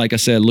now, like I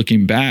said,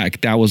 looking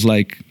back, that was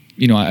like,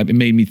 it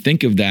made me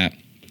think of that.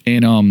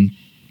 And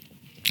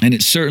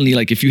it's certainly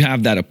like, if you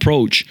have that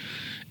approach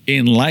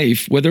in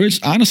life, whether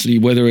it's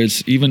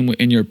even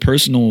in your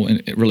personal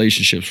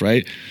relationships,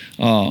 right?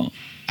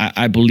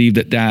 I believe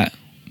that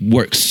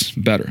works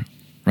better,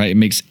 right? It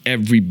makes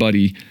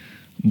everybody,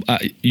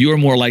 you're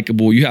more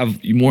likable. You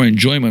have more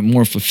enjoyment,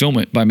 more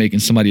fulfillment by making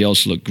somebody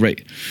else look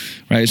great,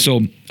 right?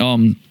 So,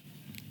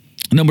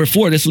 number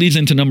 4, this leads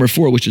into number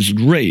 4, which is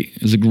great.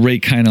 It's a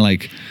great kind of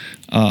like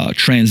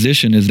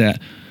transition, is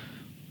that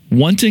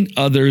wanting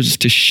others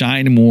to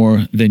shine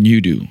more than you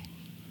do.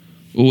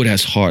 Oh,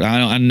 that's hard.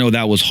 I know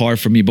that was hard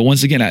for me. But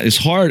once again, it's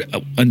hard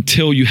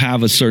until you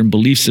have a certain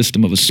belief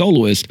system of a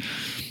soloist.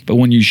 But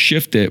when you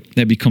shift it,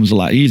 that becomes a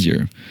lot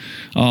easier.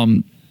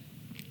 And,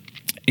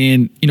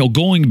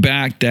 going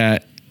back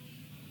think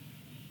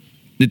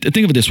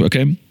of it this way,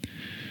 okay?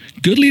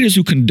 Good leaders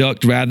who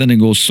conduct rather than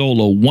go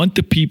solo want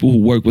the people who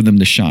work with them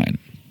to shine.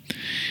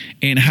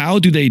 And how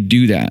do they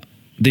do that?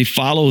 They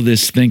follow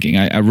this thinking.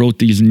 I wrote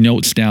these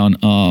notes down,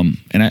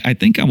 and I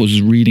think I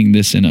was reading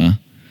this in a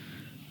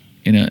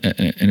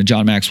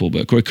John Maxwell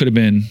book, or it could have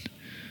been,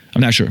 I'm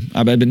not sure.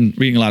 I've been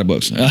reading a lot of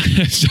books.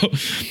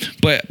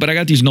 But I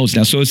got these notes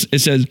down. So it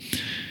says,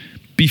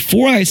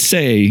 before I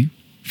say,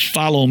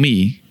 follow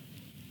me,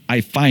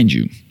 I find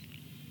you.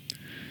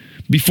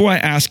 Before I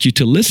ask you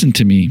to listen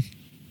to me,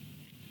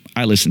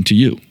 I listen to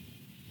you.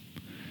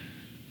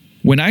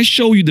 When I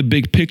show you the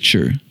big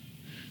picture,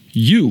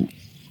 you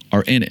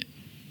are in it.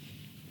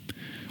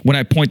 When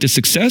I point to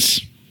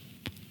success,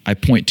 I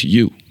point to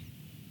you.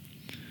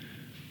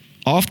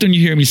 Often you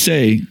hear me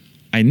say,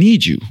 I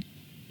need you.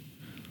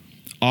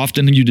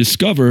 Often you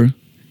discover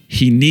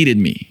he needed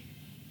me.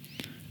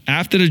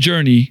 After the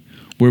journey,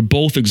 we're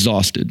both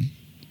exhausted.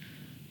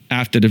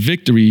 After the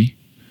victory,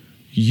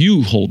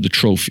 you hold the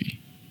trophy.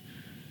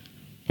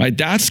 Right?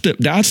 That's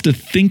the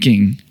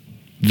thinking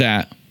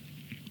that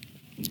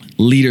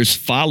leaders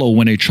follow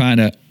when they're trying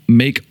to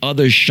make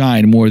others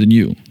shine more than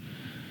you.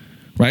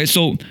 Right?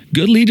 So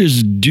good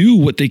leaders do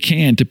what they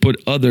can to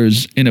put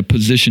others in a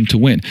position to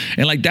win.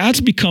 And like that's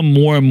become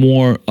more and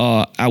more,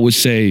 I would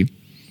say,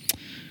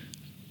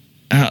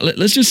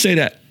 let's just say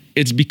that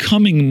it's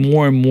becoming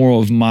more and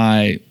more of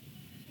my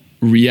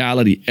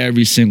reality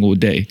every single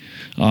day.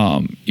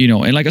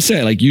 And like I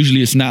said, like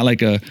usually it's not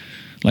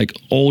like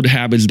old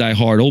habits die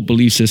hard, old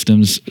belief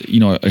systems,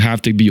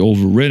 have to be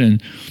overridden.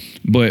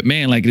 But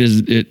man, like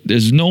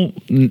there's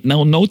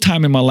no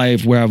time in my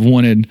life where I've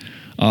wanted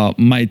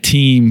my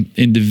team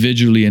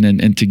individually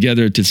and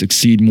together to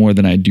succeed more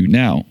than I do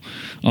now.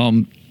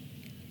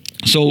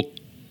 So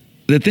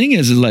the thing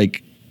is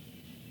like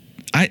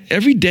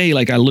every day,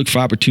 like I look for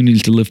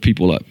opportunities to lift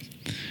people up.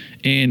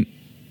 And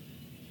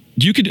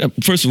you could,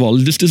 first of all,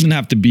 this doesn't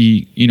have to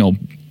be,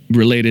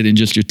 related in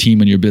just your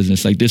team and your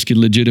business. Like this could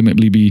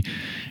legitimately be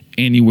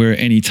anywhere,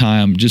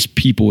 anytime, just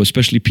people,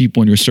 especially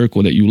people in your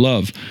circle that you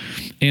love.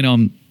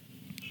 And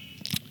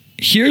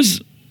here's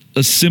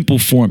a simple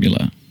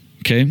formula,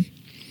 okay?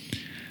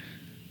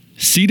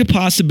 See the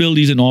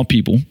possibilities in all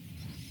people,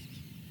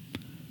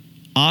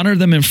 honor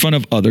them in front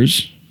of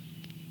others,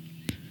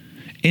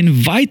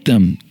 invite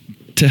them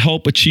to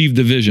help achieve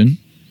the vision,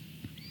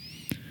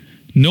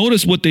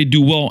 notice what they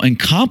do well and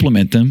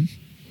compliment them,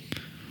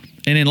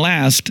 and then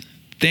last,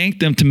 thank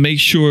them to make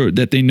sure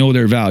that they know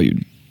they're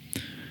valued.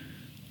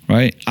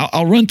 Right?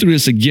 I'll run through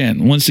this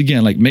again. Once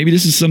again, like maybe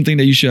this is something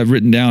that you should have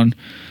written down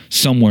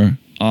somewhere.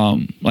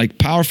 Like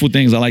powerful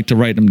things, I like to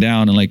write them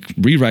down and like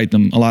rewrite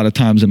them a lot of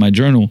times in my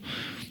journal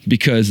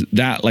because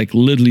that like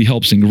literally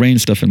helps ingrain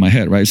stuff in my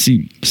head, right?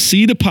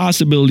 See the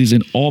possibilities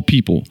in all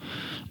people,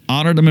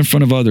 honor them in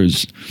front of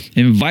others,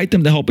 invite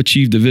them to help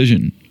achieve the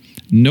vision,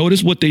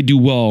 notice what they do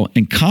well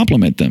and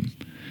compliment them,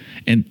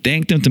 and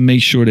thank them to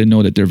make sure they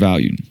know that they're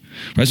valued.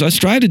 Right. So I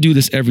strive to do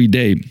this every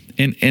day.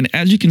 And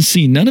as you can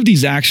see, none of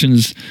these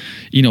actions,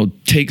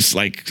 takes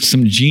like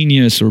some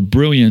genius or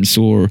brilliance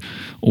or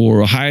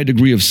a higher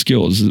degree of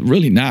skills.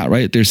 Really not,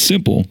 right? They're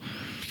simple.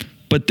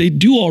 But they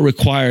do all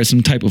require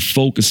some type of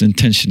focus and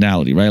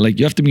intentionality, right? Like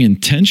you have to be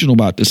intentional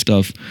about this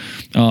stuff.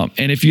 And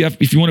if you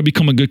want to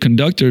become a good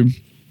conductor,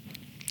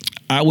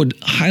 I would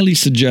highly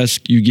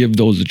suggest you give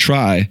those a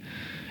try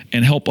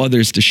and help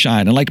others to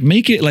shine and like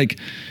make it like,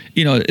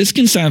 it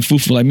can sound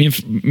fooful. Like me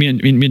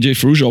and Jay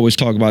Ferrugia always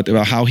talk about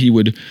how he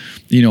would,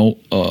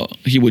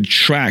 he would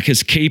track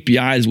his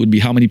KPIs would be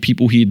how many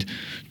people he'd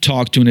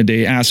talk to in a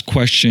day, ask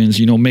questions,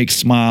 make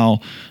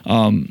smile,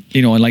 and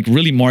like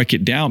really mark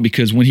it down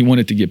because when he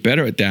wanted to get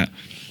better at that,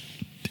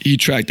 he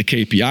tracked the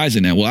KPIs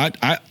in that. Well,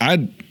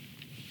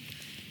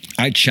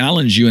 I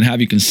challenge you and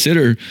have you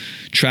consider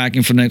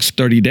tracking for the next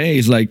 30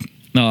 days, like,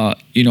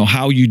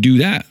 how you do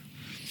that.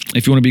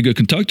 If you want to be a good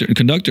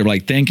conductor,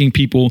 like thanking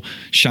people,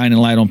 shining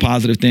light on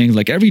positive things,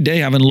 like every day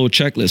having a little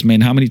checklist,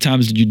 man, how many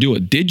times did you do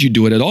it? Did you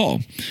do it at all?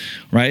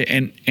 Right.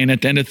 And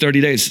at the end of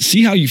 30 days,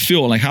 see how you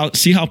feel, like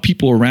see how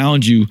people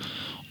around you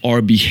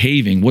are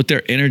behaving, what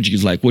their energy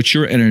is like, what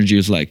your energy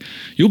is like.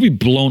 You'll be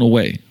blown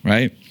away.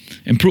 Right.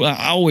 And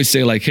I always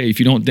say like, hey, if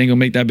you don't think it'll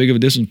make that big of a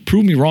difference,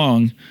 prove me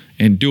wrong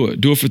and do it.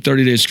 Do it for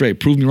 30 days straight.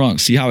 Prove me wrong.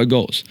 See how it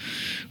goes.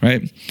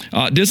 Right.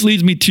 This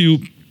leads me to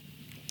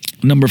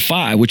number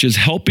 5, which is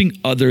helping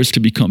others to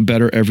become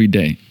better every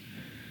day.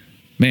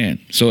 Man,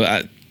 so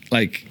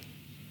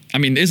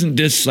isn't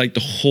this like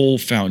the whole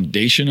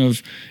foundation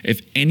of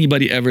if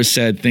anybody ever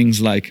said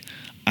things like,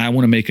 I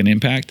want to make an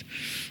impact?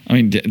 I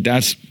mean,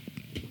 that's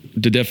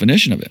the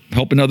definition of it,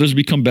 helping others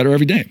become better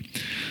every day.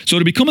 So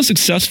to become a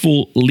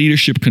successful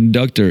leadership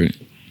conductor,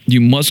 you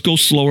must go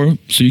slower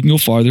so you can go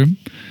farther,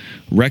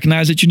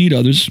 recognize that you need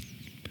others,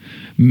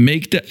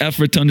 make the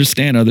effort to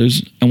understand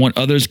others, and want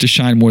others to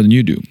shine more than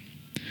you do.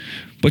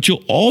 But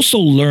we'll also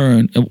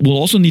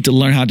need to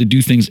learn how to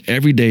do things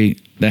every day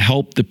that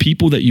help the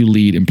people that you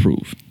lead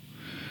improve,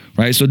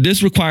 right? So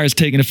this requires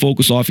taking the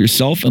focus off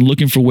yourself and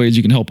looking for ways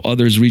you can help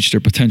others reach their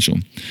potential.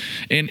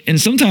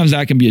 And sometimes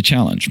that can be a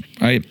challenge,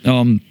 right?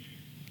 And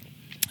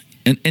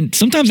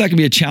sometimes that can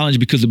be a challenge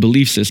because of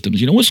belief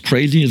systems. What's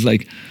crazy is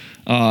like,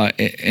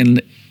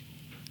 and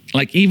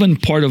like even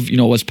part of,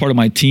 as part of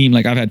my team,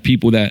 like I've had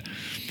people that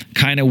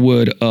kind of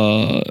would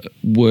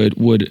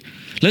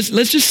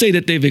let's just say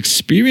that they've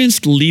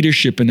experienced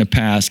leadership in the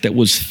past that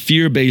was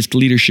fear-based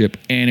leadership,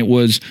 and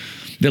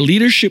the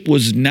leadership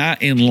was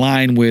not in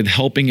line with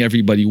helping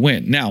everybody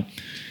win. Now,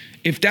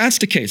 if that's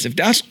the case, if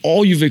that's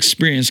all you've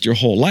experienced your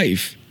whole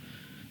life,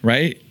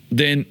 right,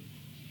 then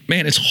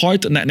man, it's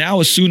hard to now.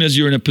 As soon as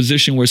you're in a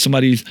position where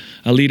somebody's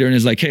a leader and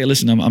is like, hey,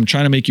 listen, I'm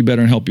trying to make you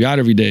better and help you out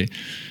every day,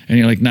 and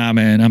you're like, nah,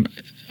 man,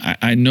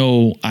 I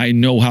know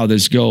how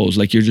this goes.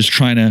 Like you're just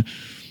trying to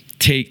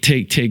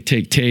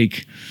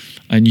take.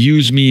 and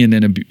use me and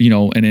then,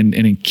 and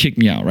then kick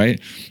me out.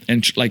 Right.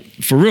 And like,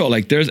 for real,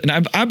 like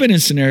I've been in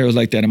scenarios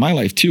like that in my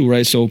life too.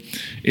 Right. So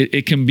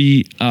it can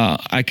be,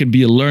 I can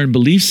be a learned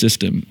belief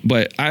system,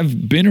 but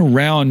I've been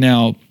around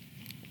now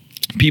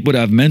people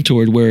that I've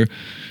mentored where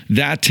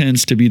that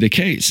tends to be the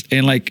case.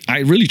 And like, I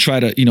really try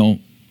to,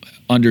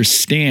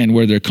 understand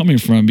where they're coming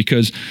from,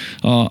 because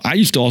I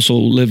used to also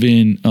live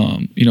in,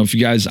 if you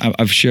guys,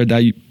 I've shared that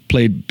you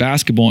played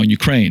basketball in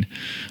Ukraine,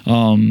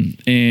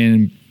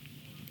 and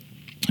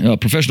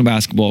professional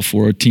basketball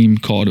for a team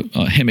called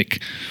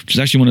Himik, which is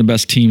actually one of the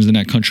best teams in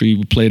that country.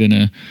 We played in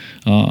the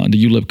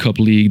ULIP Cup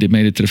League. They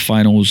made it to the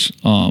finals.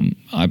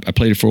 I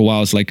played it for a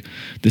while. It's like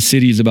the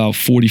city is about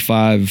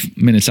 45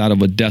 minutes out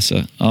of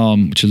Odessa,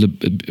 which is a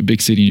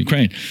big city in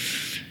Ukraine.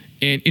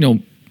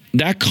 And,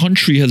 that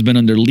country has been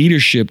under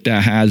leadership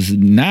that has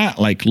not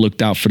like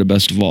looked out for the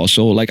best of all.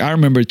 So like, I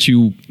remember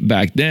too,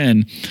 back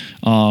then,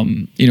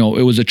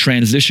 it was a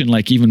transition,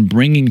 like even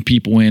bringing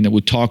people in that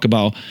would talk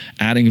about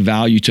adding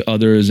value to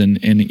others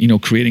and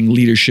creating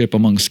leadership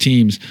amongst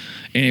teams.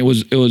 And it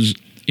was,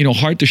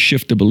 hard to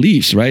shift the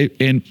beliefs. Right.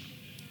 And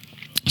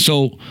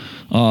so,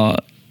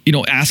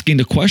 asking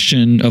the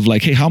question of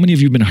like, hey, how many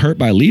of you have been hurt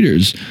by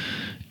leaders?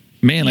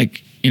 Man,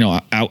 like,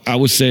 I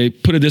would say,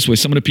 put it this way,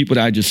 some of the people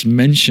that I just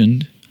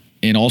mentioned,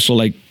 and also,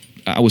 like,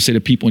 I would say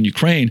the people in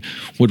Ukraine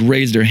would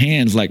raise their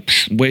hands like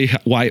way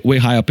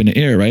high up in the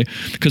air, right?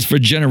 Because for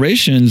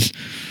generations,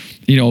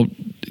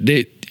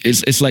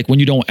 it's like when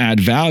you don't add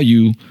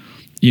value,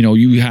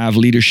 you have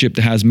leadership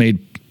that has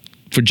made,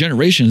 for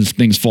generations,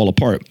 things fall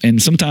apart.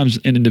 And sometimes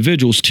in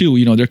individuals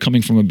too, they're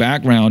coming from a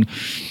background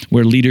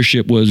where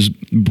leadership was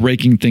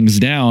breaking things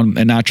down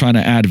and not trying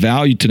to add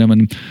value to them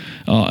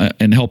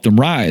and help them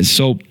rise.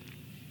 So,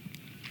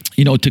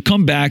 to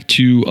come back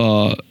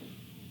to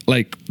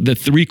like the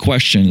three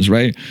questions,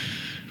 right?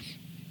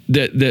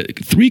 The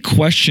three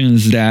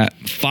questions that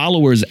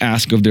followers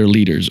ask of their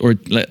leaders, or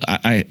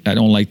I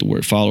don't like the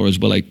word followers,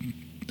 but like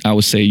I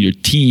would say your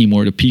team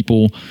or the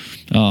people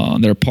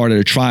that are part of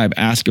the tribe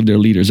ask of their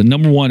leaders. And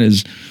number one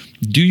is,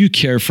 do you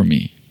care for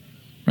me?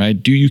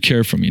 Right? Do you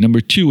care for me?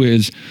 Number two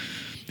is,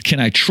 can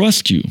I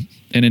trust you?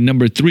 And then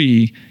number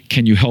three,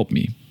 can you help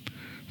me?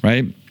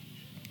 Right?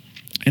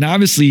 And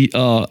obviously,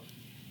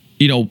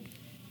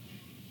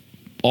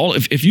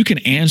 if you can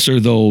answer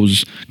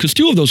those, because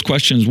two of those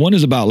questions, one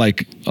is about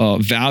like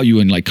value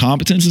and like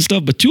competence and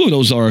stuff, but two of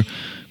those are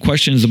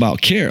questions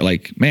about care.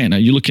 Like, man, are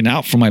you looking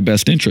out for my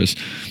best interest?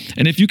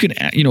 And if you can,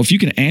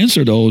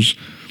 answer those,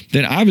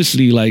 then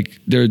obviously like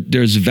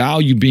there's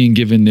value being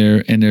given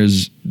there, and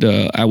there's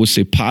I would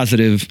say a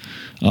positive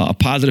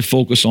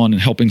focus on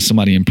helping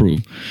somebody improve,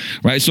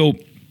 right? So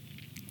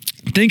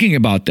thinking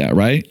about that,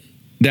 right,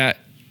 that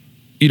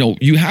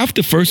you have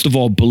to first of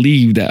all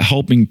believe that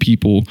helping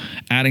people,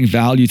 adding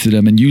value to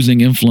them, and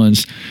using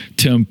influence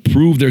to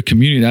improve their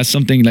community, that's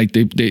something like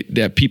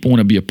that people want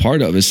to be a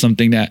part of. It's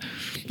something that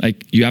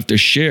like you have to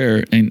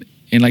share. And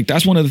like,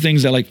 that's one of the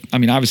things that, like, I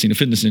mean, obviously in the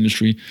fitness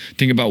industry,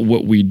 think about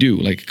what we do,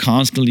 like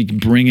constantly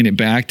bringing it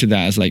back to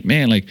that. It's like,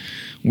 man, like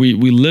we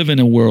live in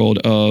a world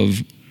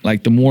of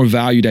like, the more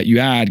value that you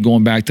add,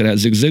 going back to that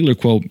Zig Ziglar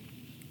quote,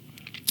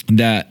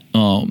 that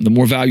the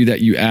more value that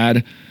you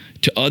add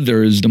to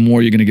others, the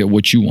more you're going to get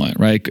what you want,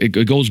 right?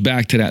 It goes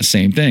back to that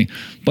same thing.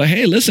 But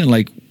hey, listen,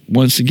 like,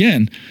 once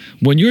again,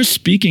 when you're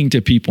speaking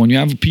to people and you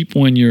have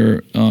people in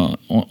your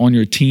on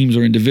your teams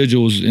or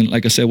individuals, and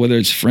like I said, whether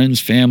it's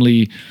friends,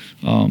 family,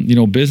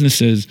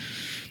 businesses,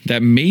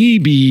 that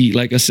maybe,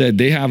 like I said,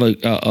 they have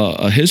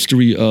a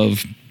history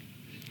of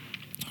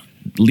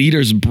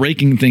leaders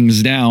breaking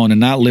things down and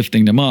not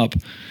lifting them up,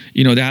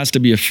 there has to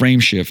be a frame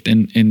shift,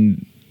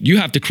 and you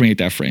have to create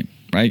that frame.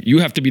 Right? You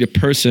have to be the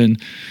person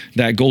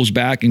that goes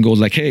back and goes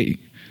like, hey,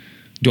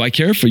 do I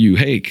care for you?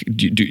 Hey,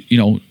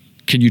 can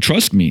you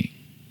trust me?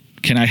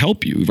 Can I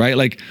help you? Right?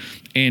 Like,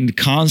 and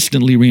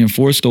constantly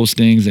reinforce those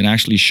things and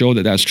actually show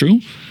that that's true.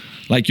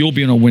 Like, you'll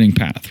be on a winning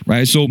path.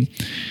 Right? So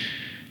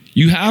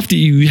you have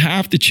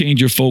to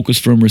change your focus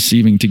from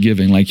receiving to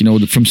giving. Like,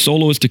 from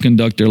soloist to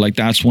conductor, like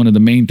that's one of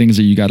the main things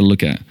that you got to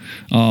look at.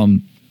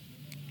 And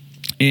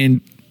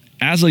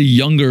as a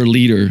younger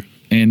leader,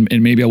 and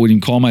maybe I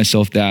wouldn't call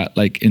myself that,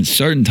 like in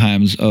certain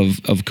times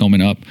of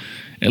coming up,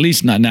 at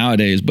least not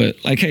nowadays, but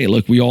like, hey,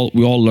 look, we all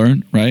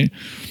learn, right?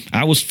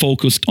 I was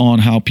focused on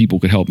how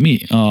people could help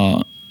me,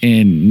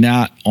 and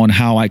not on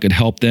how I could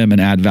help them and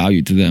add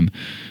value to them.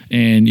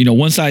 And,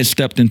 once I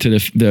stepped into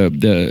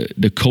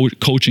the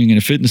coaching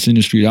and the fitness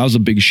industry, that was a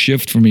big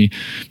shift for me,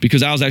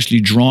 because I was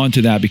actually drawn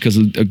to that, because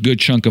a good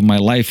chunk of my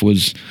life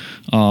was,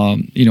 I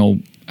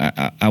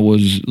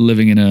was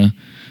living in a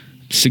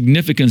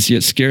significance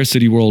yet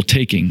scarcity world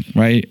taking,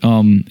 right?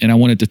 And I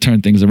wanted to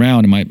turn things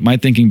around. And my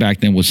thinking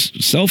back then was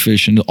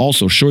selfish and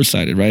also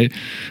short-sighted, right?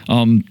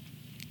 And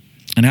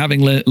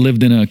having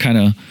lived in a kind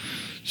of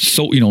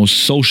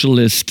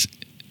socialist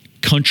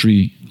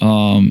country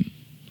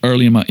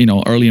early in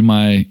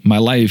my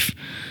life,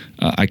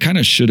 I kind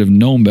of should have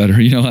known better,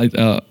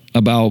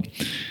 about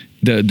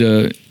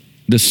the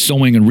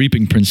sowing and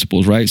reaping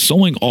principles, right?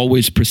 Sowing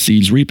always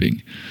precedes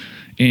reaping.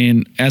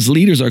 And as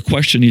leaders, our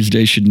question these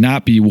days should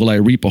not be, will I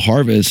reap a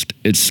harvest?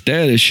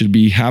 Instead, it should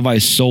be, have I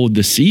sowed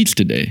the seeds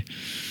today?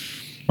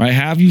 Right?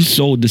 Have you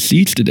sowed the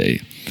seeds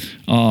today?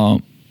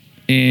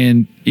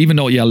 And even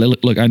though,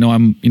 look, I know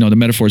the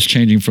metaphor is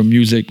changing from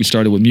music. We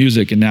started with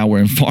music and now we're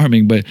in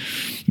farming, but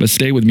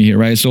stay with me here,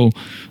 right? So,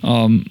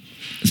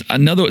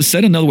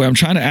 said another way, I'm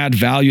trying to add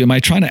value. Am I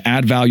trying to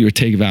add value or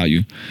take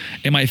value?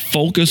 Am I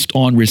focused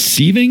on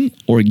receiving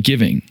or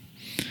giving?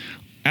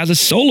 As a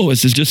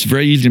soloist, it's just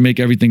very easy to make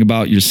everything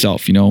about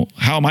yourself.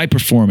 How am I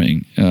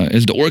performing?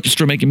 Is the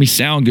orchestra making me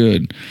sound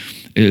good?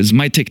 Is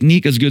my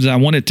technique as good as I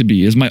want it to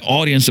be? Is my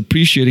audience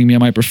appreciating me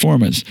and my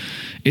performance?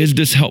 Is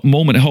this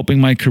moment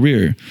helping my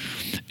career?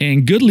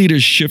 And good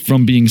leaders shift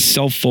from being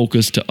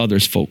self-focused to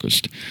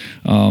others-focused.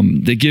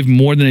 They give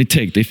more than they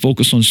take. They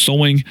focus on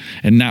sowing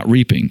and not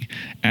reaping.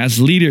 As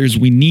leaders,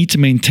 we need to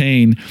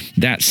maintain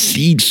that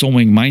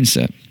seed-sowing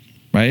mindset,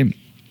 right?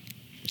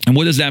 And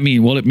what does that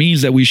mean? Well, it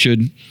means that we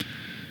should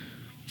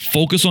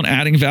focus on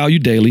adding value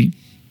daily,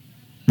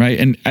 right?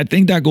 And I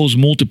think that goes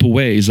multiple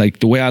ways.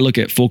 Like the way I look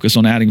at focus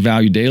on adding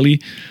value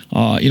daily,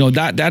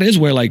 that is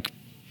where like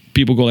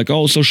people go like,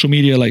 oh, social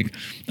media, like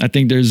I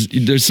think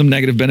there's some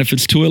negative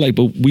benefits to it, like,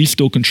 but we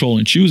still control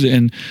and choose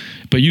it.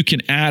 But you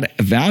can add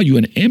value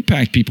and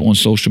impact people on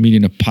social media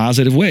in a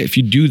positive way. If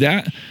you do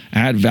that,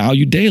 add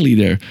value daily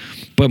there.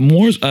 But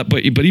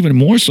even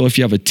more so if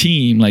you have a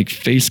team like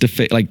face to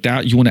face like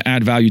that, you want to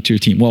add value to your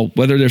team. Well,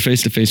 whether they're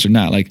face to face or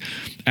not, like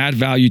add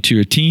value to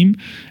your team,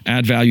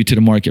 add value to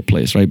the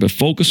marketplace, right? But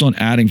focus on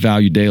adding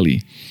value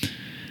daily.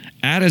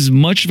 Add as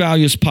much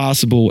value as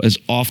possible, as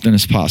often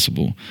as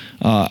possible.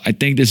 I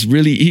think it's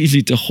really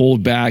easy to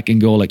hold back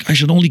and go like, I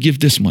should only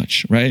give this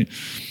much, right?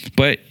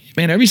 But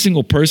man, every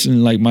single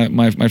person, like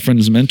my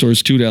friends,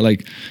 mentors too, that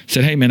like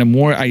said, hey man, the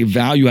more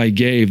value I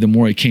gave, the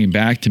more it came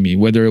back to me,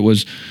 whether it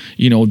was,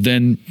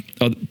 then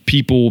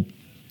people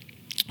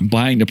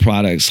buying the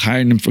products,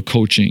 hiring them for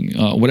coaching,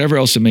 whatever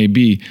else it may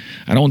be.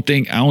 I don't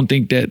think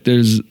that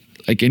there's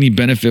like any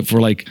benefit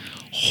for like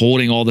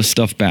holding all the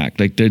stuff back.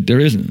 Like there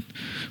isn't,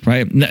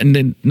 right? And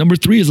then number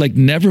 3 is like,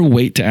 never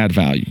wait to add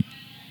value.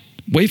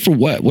 Wait for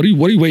what? What are you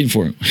waiting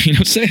for?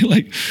 Say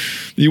like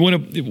you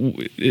want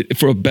to,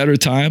 for a better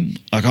time,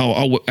 like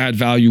I'll add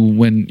value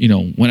when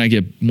I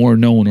get more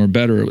known or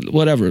better, or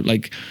whatever.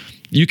 Like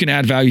you can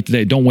add value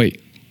today. Don't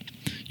wait.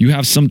 You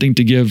have something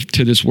to give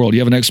to this world. You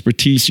have an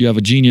expertise, you have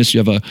a genius,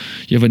 you have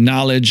a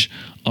knowledge.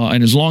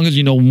 And as long as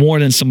you know more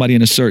than somebody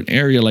in a certain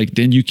area, like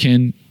then you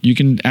can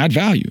add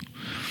value.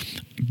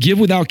 Give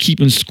without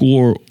keeping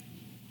score,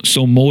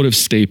 so motives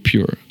stay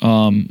pure.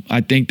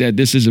 I think that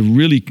this is a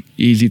really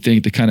easy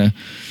thing to kind of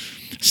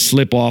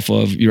slip off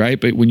of,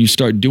 right? But when you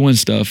start doing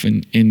stuff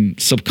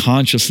and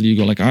subconsciously you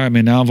go like, all right,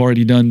 man, now I've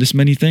already done this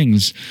many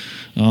things.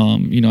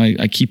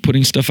 I keep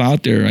putting stuff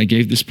out there. I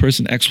gave this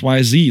person X,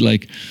 Y, Z,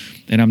 like,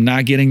 and I'm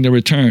not getting the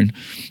return.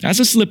 That's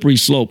a slippery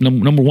slope.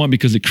 Number one,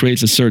 because it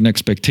creates a certain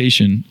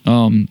expectation.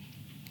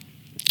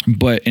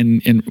 But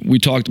we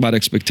talked about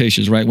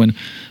expectations, right? When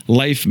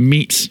life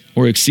meets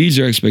or exceeds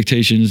your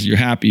expectations, you're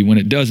happy. When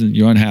it doesn't,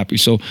 you're unhappy.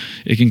 So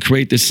it can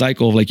create this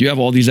cycle of like, you have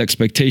all these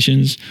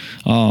expectations,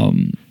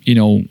 and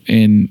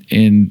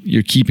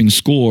you're keeping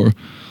score,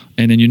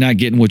 and then you're not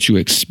getting what you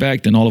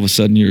expect, and all of a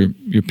sudden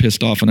you're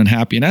pissed off and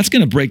unhappy. And that's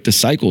going to break the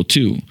cycle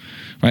too,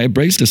 right? It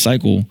breaks the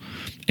cycle.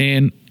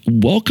 And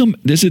welcome.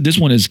 This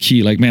one is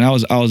key. Like, man, I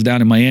was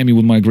down in Miami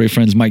with my great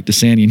friends, Mike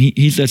DeSanti, and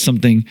he said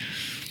something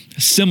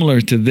similar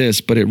to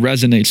this, but it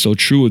resonates so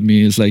true with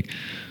me. Is like,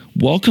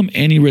 welcome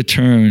any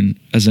return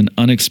as an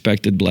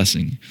unexpected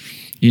blessing.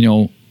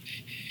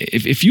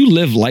 If you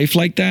live life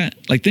like that,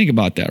 like think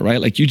about that,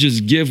 right? Like you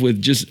just give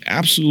with just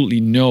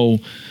absolutely no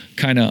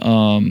kind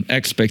of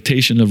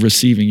expectation of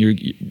receiving. You're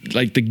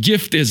like, the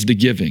gift is the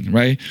giving,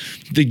 right?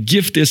 The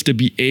gift is to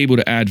be able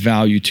to add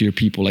value to your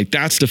people. Like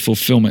that's the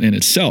fulfillment in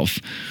itself.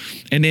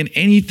 And then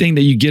anything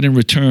that you get in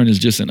return is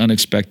just an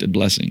unexpected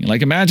blessing.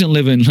 Like imagine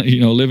living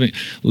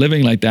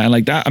like that. And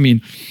like that, I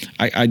mean,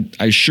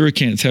 I sure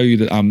can't tell you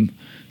that I'm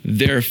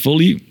there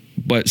fully,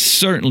 but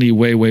certainly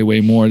way, way,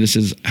 way more. This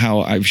is how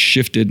I've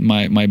shifted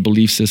my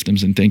belief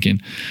systems and thinking.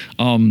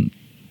 And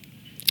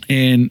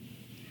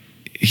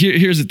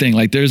here's the thing,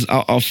 like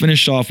I'll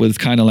finish off with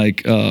kind of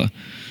like,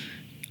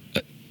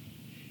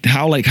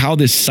 how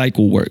this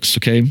cycle works.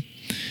 Okay.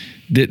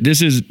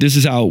 This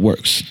is how it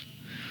works.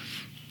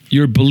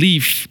 Your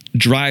belief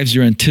drives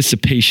your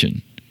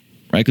anticipation,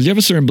 right? Because you have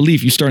a certain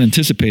belief, you start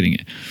anticipating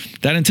it.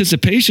 That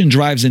anticipation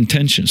drives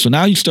intention. So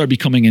now you start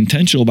becoming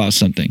intentional about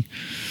something,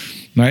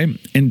 right?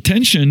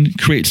 Intention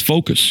creates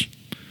focus.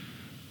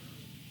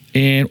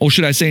 Or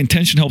should I say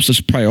intention helps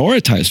us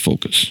prioritize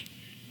focus,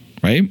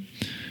 right?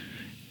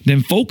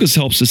 Then focus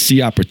helps us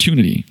see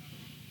opportunity.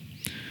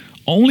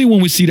 Only when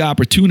we see the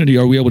opportunity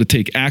are we able to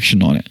take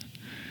action on it.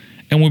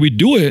 And when we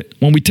do it,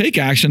 when we take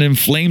action, it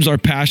inflames our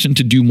passion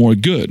to do more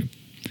good.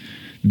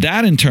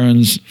 That in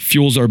turn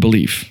fuels our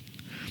belief.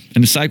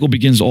 And the cycle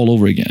begins all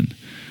over again,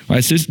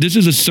 right? So this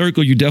is a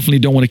circle you definitely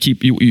don't want to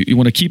keep. You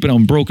want to keep it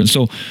unbroken.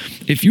 So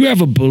if you have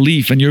a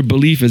belief and your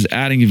belief is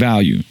adding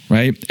value,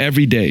 right,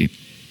 every day,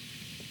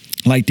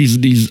 like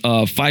these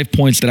 5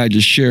 points that I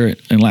just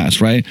shared and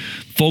last, right?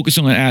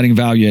 Focusing on adding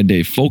value a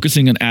day,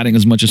 focusing on adding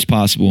as much as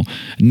possible,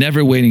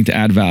 never waiting to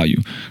add value,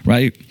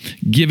 right?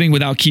 Giving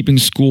without keeping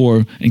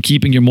score and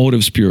keeping your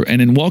motives pure, and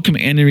then welcome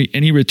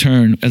any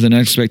return as an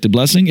unexpected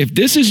blessing. If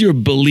this is your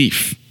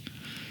belief,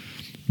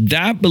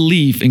 that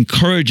belief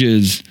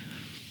encourages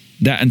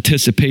that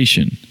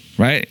anticipation,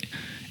 right?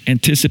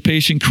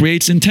 Anticipation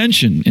creates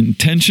intention.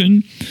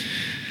 Intention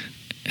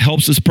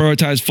helps us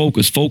prioritize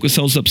focus. Focus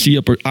helps us see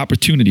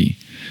opportunity.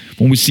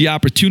 When we see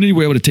opportunity,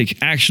 we're able to take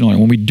action on it.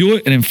 When we do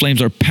it, it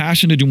inflames our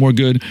passion to do more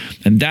good,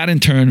 and that in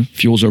turn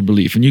fuels our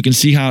belief. And you can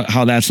see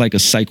how that's like a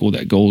cycle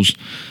that goes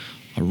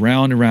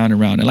around and around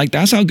and around. And like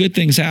that's how good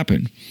things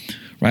happen,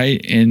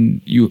 right?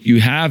 And you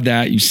have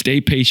that, you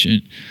stay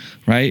patient,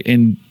 right?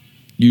 And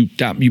you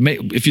may,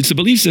 if it's a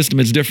belief system,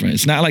 it's different.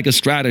 It's not like a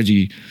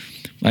strategy,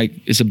 like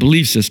it's a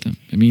belief system.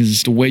 It means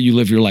it's the way you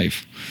live your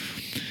life.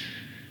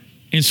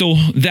 And so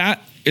that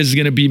is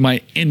going to be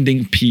my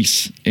ending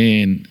piece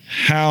in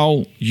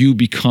how you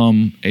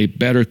become a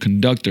better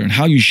conductor and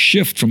how you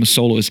shift from a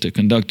soloist to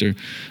conductor.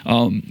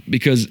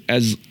 Because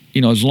as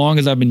long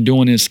as I've been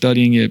doing it,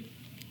 studying it,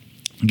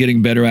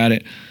 getting better at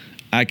it,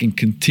 I can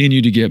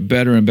continue to get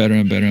better and better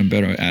and better and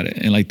better at it.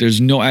 And like,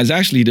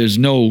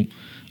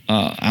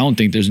 I don't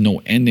think there's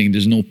no ending.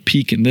 There's no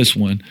peak in this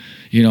one.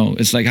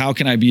 It's like, how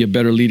can I be a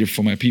better leader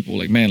for my people?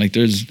 Like, man, like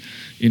there's,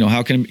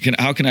 how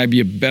can I be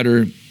a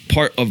better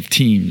part of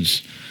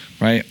teams,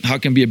 right? How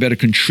can I be a better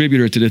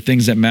contributor to the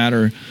things that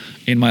matter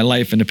in my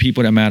life and the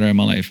people that matter in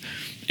my life?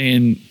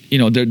 And,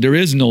 there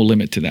is no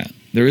limit to that.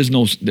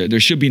 There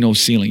should be no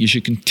ceiling. You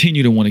should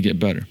continue to want to get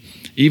better,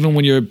 even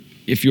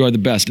if you are the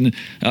best. And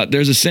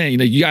there's a saying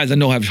that you guys I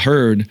know have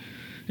heard.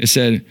 It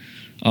said,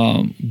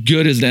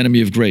 good is the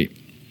enemy of great.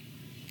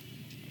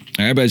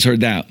 Everybody's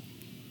heard that.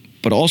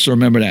 But also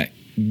remember that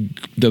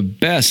the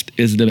best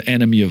is the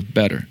enemy of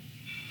better.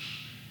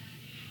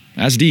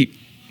 That's deep.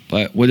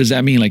 But what does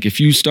that mean? Like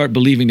if you start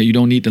believing that you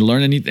don't need to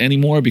learn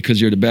anymore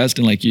because you're the best,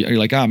 and like you're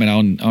like, man,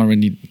 I don't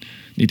really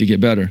need to get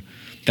better.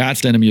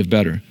 That's the enemy of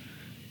better.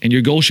 And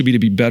your goal should be to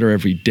be better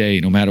every day,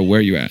 no matter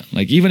where you're at.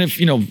 Like even if,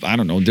 I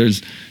don't know, there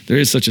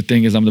is such a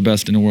thing as I'm the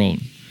best in the world.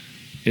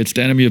 It's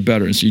the enemy of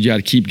better. And so you got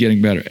to keep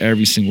getting better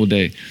every single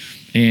day.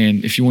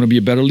 And if you want to be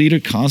a better leader,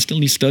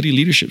 constantly study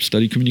leadership,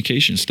 study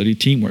communication, study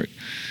teamwork,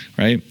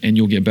 right? And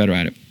you'll get better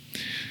at it.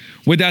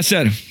 With that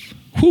said,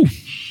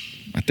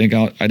 I think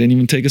I didn't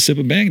even take a sip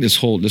of Bang this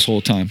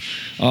whole time.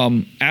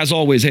 As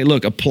always, hey,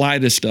 look, apply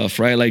this stuff,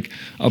 right? Like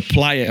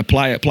apply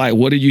it.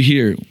 What did you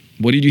hear?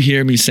 What did you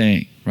hear me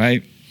saying,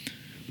 right?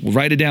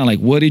 Write it down. Like,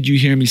 what did you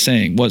hear me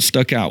saying? What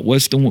stuck out?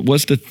 What's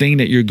the thing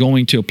that you're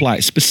going to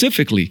apply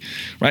specifically,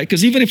 right?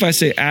 Because even if I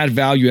say add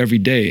value every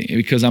day,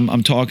 because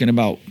I'm talking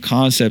about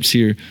concepts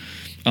here,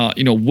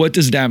 what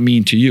does that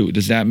mean to you?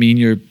 Does that mean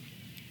you're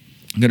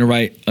going to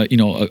write,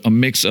 a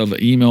mix of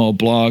an email, a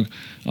blog,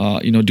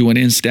 do an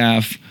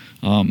in-staff,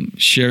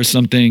 share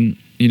something,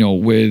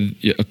 with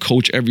a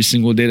coach every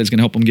single day that's going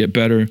to help them get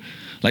better?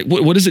 Like,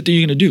 what is it that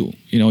you're going to do?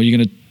 You're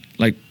going to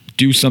like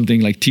do something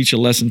like teach a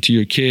lesson to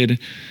your kid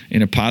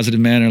in a positive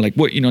manner. Like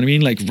what, what I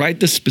mean? Like write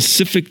the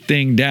specific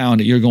thing down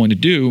that you're going to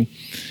do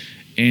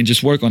and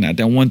just work on that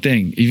one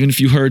thing. Even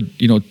if you heard,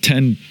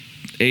 10,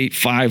 8,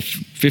 5,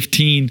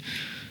 15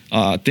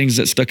 things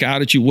that stuck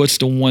out at you, what's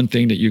the one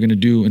thing that you're going to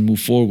do and move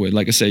forward?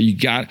 Like I said, you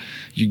got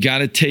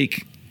to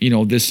take,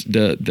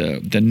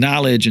 the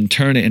knowledge and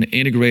turn it and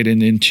integrate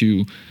it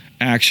into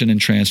action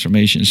and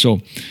transformation. So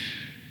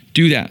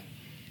do that.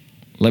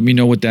 Let me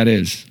know what that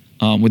is.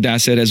 With that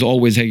said, as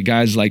always, hey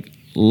guys, like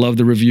love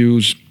the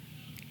reviews,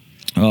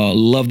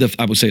 love the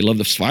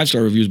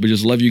 5-star reviews, but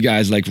just love you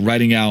guys like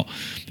writing out,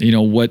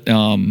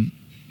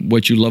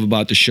 what you love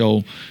about the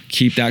show.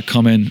 Keep that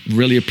coming.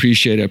 Really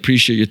appreciate it.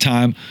 Appreciate your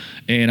time,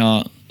 and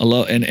I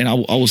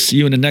will see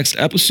you in the next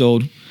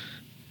episode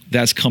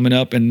that's coming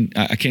up. And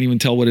I can't even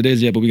tell what it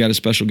is yet, but we got a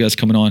special guest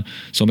coming on,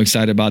 so I'm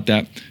excited about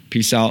that.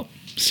 Peace out.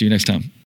 See you next time.